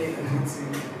about Okay.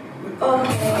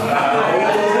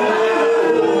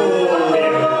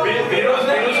 Vito's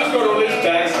just got all this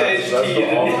backstage tea.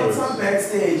 It's not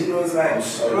backstage. It was like a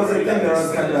thing that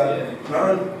was kind of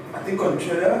I think on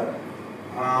Twitter.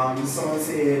 Someone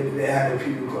said they had a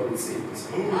pre-recorded set.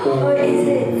 Oh, is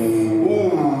it?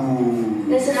 Ooh.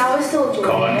 Listen, I was still joking.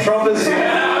 Controversy.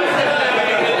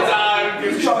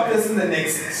 We'll chop this in the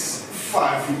next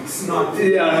 5 weeks. Not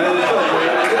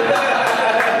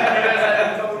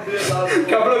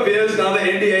couple of beers, now the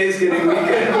NDA is getting weaker.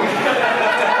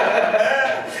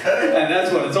 And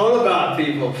that's what it's all about,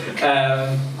 people.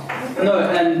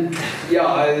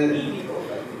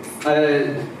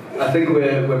 I think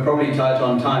we're probably tight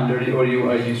on time. Are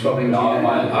you swapping? No,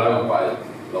 I don't buy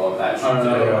low on batteries. I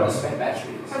don't want to spend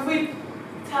batteries. Have we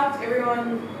tapped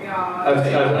everyone? Yeah. I've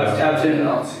tapped in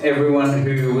everyone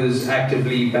who was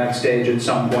actively backstage at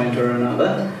some point or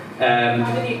another. Do you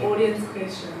have any audience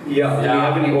questions? Yeah. Do you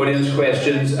have any audience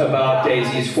questions about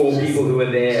Daisies for people who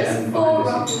were there? Just and for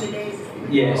rocking the Daisies.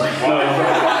 Yes.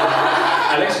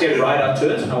 Alex, get right up to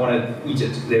it. I want to eat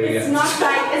it. There we go. It's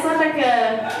not like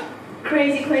a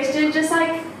crazy question. Just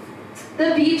like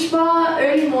the beach bar,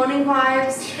 early morning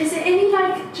vibes. Is there any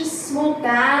like just small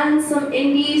bands, some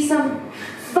indie, some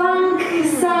funk,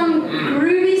 some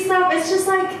groovy stuff? It's just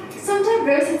like some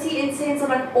diversity in sense of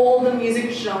like all the music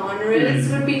genres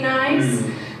would be nice.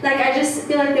 Like I just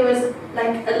feel like there was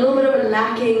like a little bit of a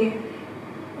lacking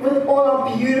with all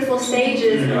our beautiful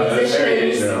stages and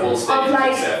musicians of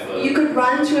like you could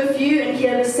run to a few and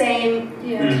hear the same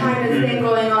kind of thing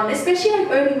going on, especially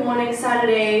like early morning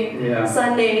Saturday,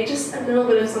 Sunday. Just a little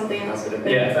bit of something else would have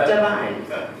been divine.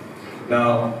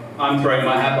 No, I'm throwing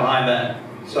my hat behind that.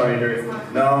 Sorry, Drew.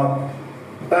 No,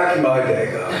 back in my day,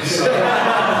 guys. Okay.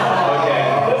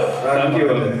 Back in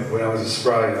my day, when I was a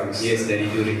spry youngster. Yes, Daddy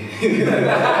Duty.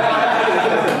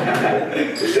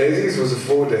 Daisies was a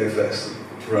 4-day festival.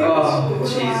 Right. Oh,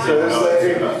 Jesus.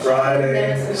 Thursday,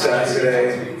 Friday,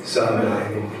 Saturday,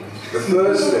 Sunday. The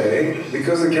Thursday,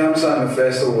 because the campsite and the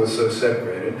festival was so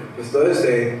separated, the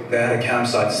Thursday they had a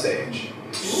campsite stage.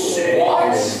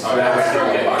 What? They had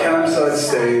a campsite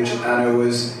stage, and it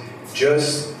was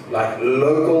just like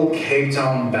local Cape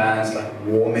Town bands like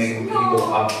warming people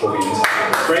up for the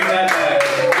entire. Bring that back.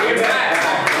 Bring it back.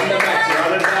 Bring that back.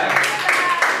 Run it back.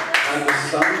 And the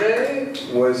Sunday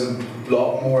was a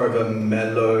lot more of a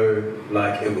mellow,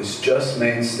 like it was just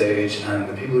main stage, and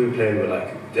the people who played were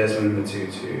like Desmond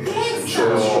Matutu and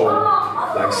Short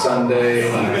Straw, like Sunday,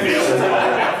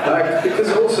 like because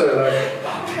also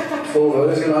like for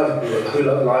those who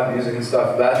love live music and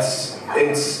stuff,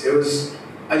 it was.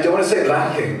 I don't want to say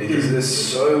lacking because there's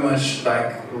so much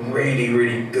like really,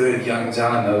 really good young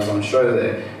talent that was on show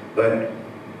there, but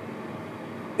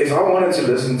if I wanted to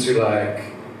listen to like,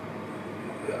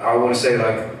 I want to say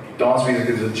like dance music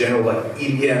is a general like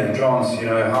EDM, trance,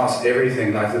 house,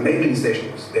 everything. Like the Maybelline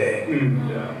station was there.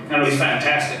 And it was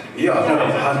fantastic. Yeah,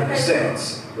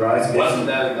 100%. Right? Wasn't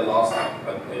that the last time?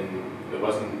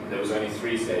 There was only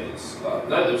 3 stages. No,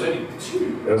 there was only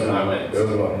 2. There was when I went. There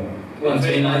was a lot more. Well, in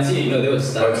 2019, no, there was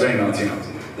stuff. 2019.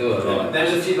 There was a lot. There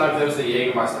was a few, like there was the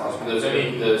Jägermeister house, but there was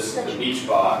only the beach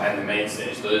bar and the main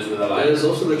stage. Those were the like. There's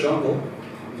also the jungle.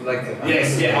 I'm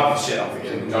forgetting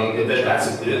the jungle.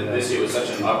 This year was such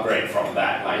an upgrade from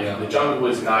that. Like the jungle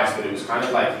was nice, but it was kind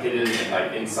of like hidden and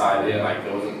like inside, and like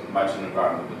there wasn't much an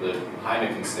environment. But the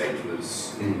Heineken stage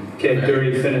was. Okay,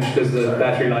 Dury finished because the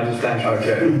battery light is flashing.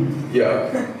 Okay,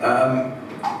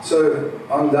 yeah. So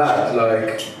on that,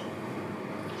 like,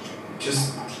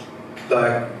 just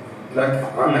like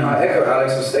I echo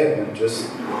Alex's statement.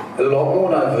 Just a lot more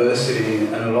diversity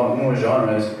and a lot more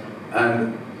genres,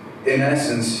 and in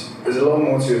essence, there's a lot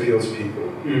more to appeal to people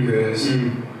because, I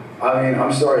mean,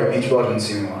 I'm sorry, beach bar didn't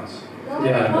see me once.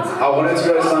 Yeah. I wanted to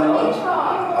go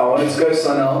to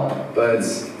Sunel, but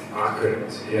I couldn't.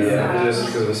 Just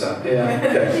because of the sun. Yeah.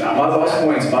 Okay. My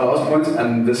last point,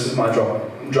 and this is my drop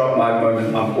mic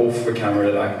moment. I'm off the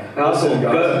camera. Like, listen,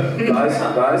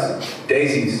 guys,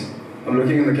 Daisies. I'm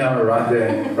looking in the camera right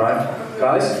there, right?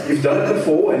 Guys, you've done it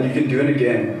before, and you can do it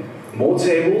again. More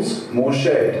tables, more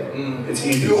shade. It's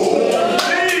easy.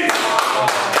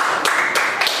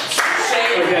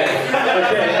 Okay,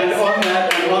 and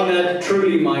on that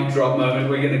truly mic drop moment,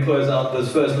 we're going to close out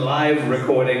this first live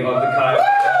recording of the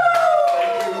CAYACAST.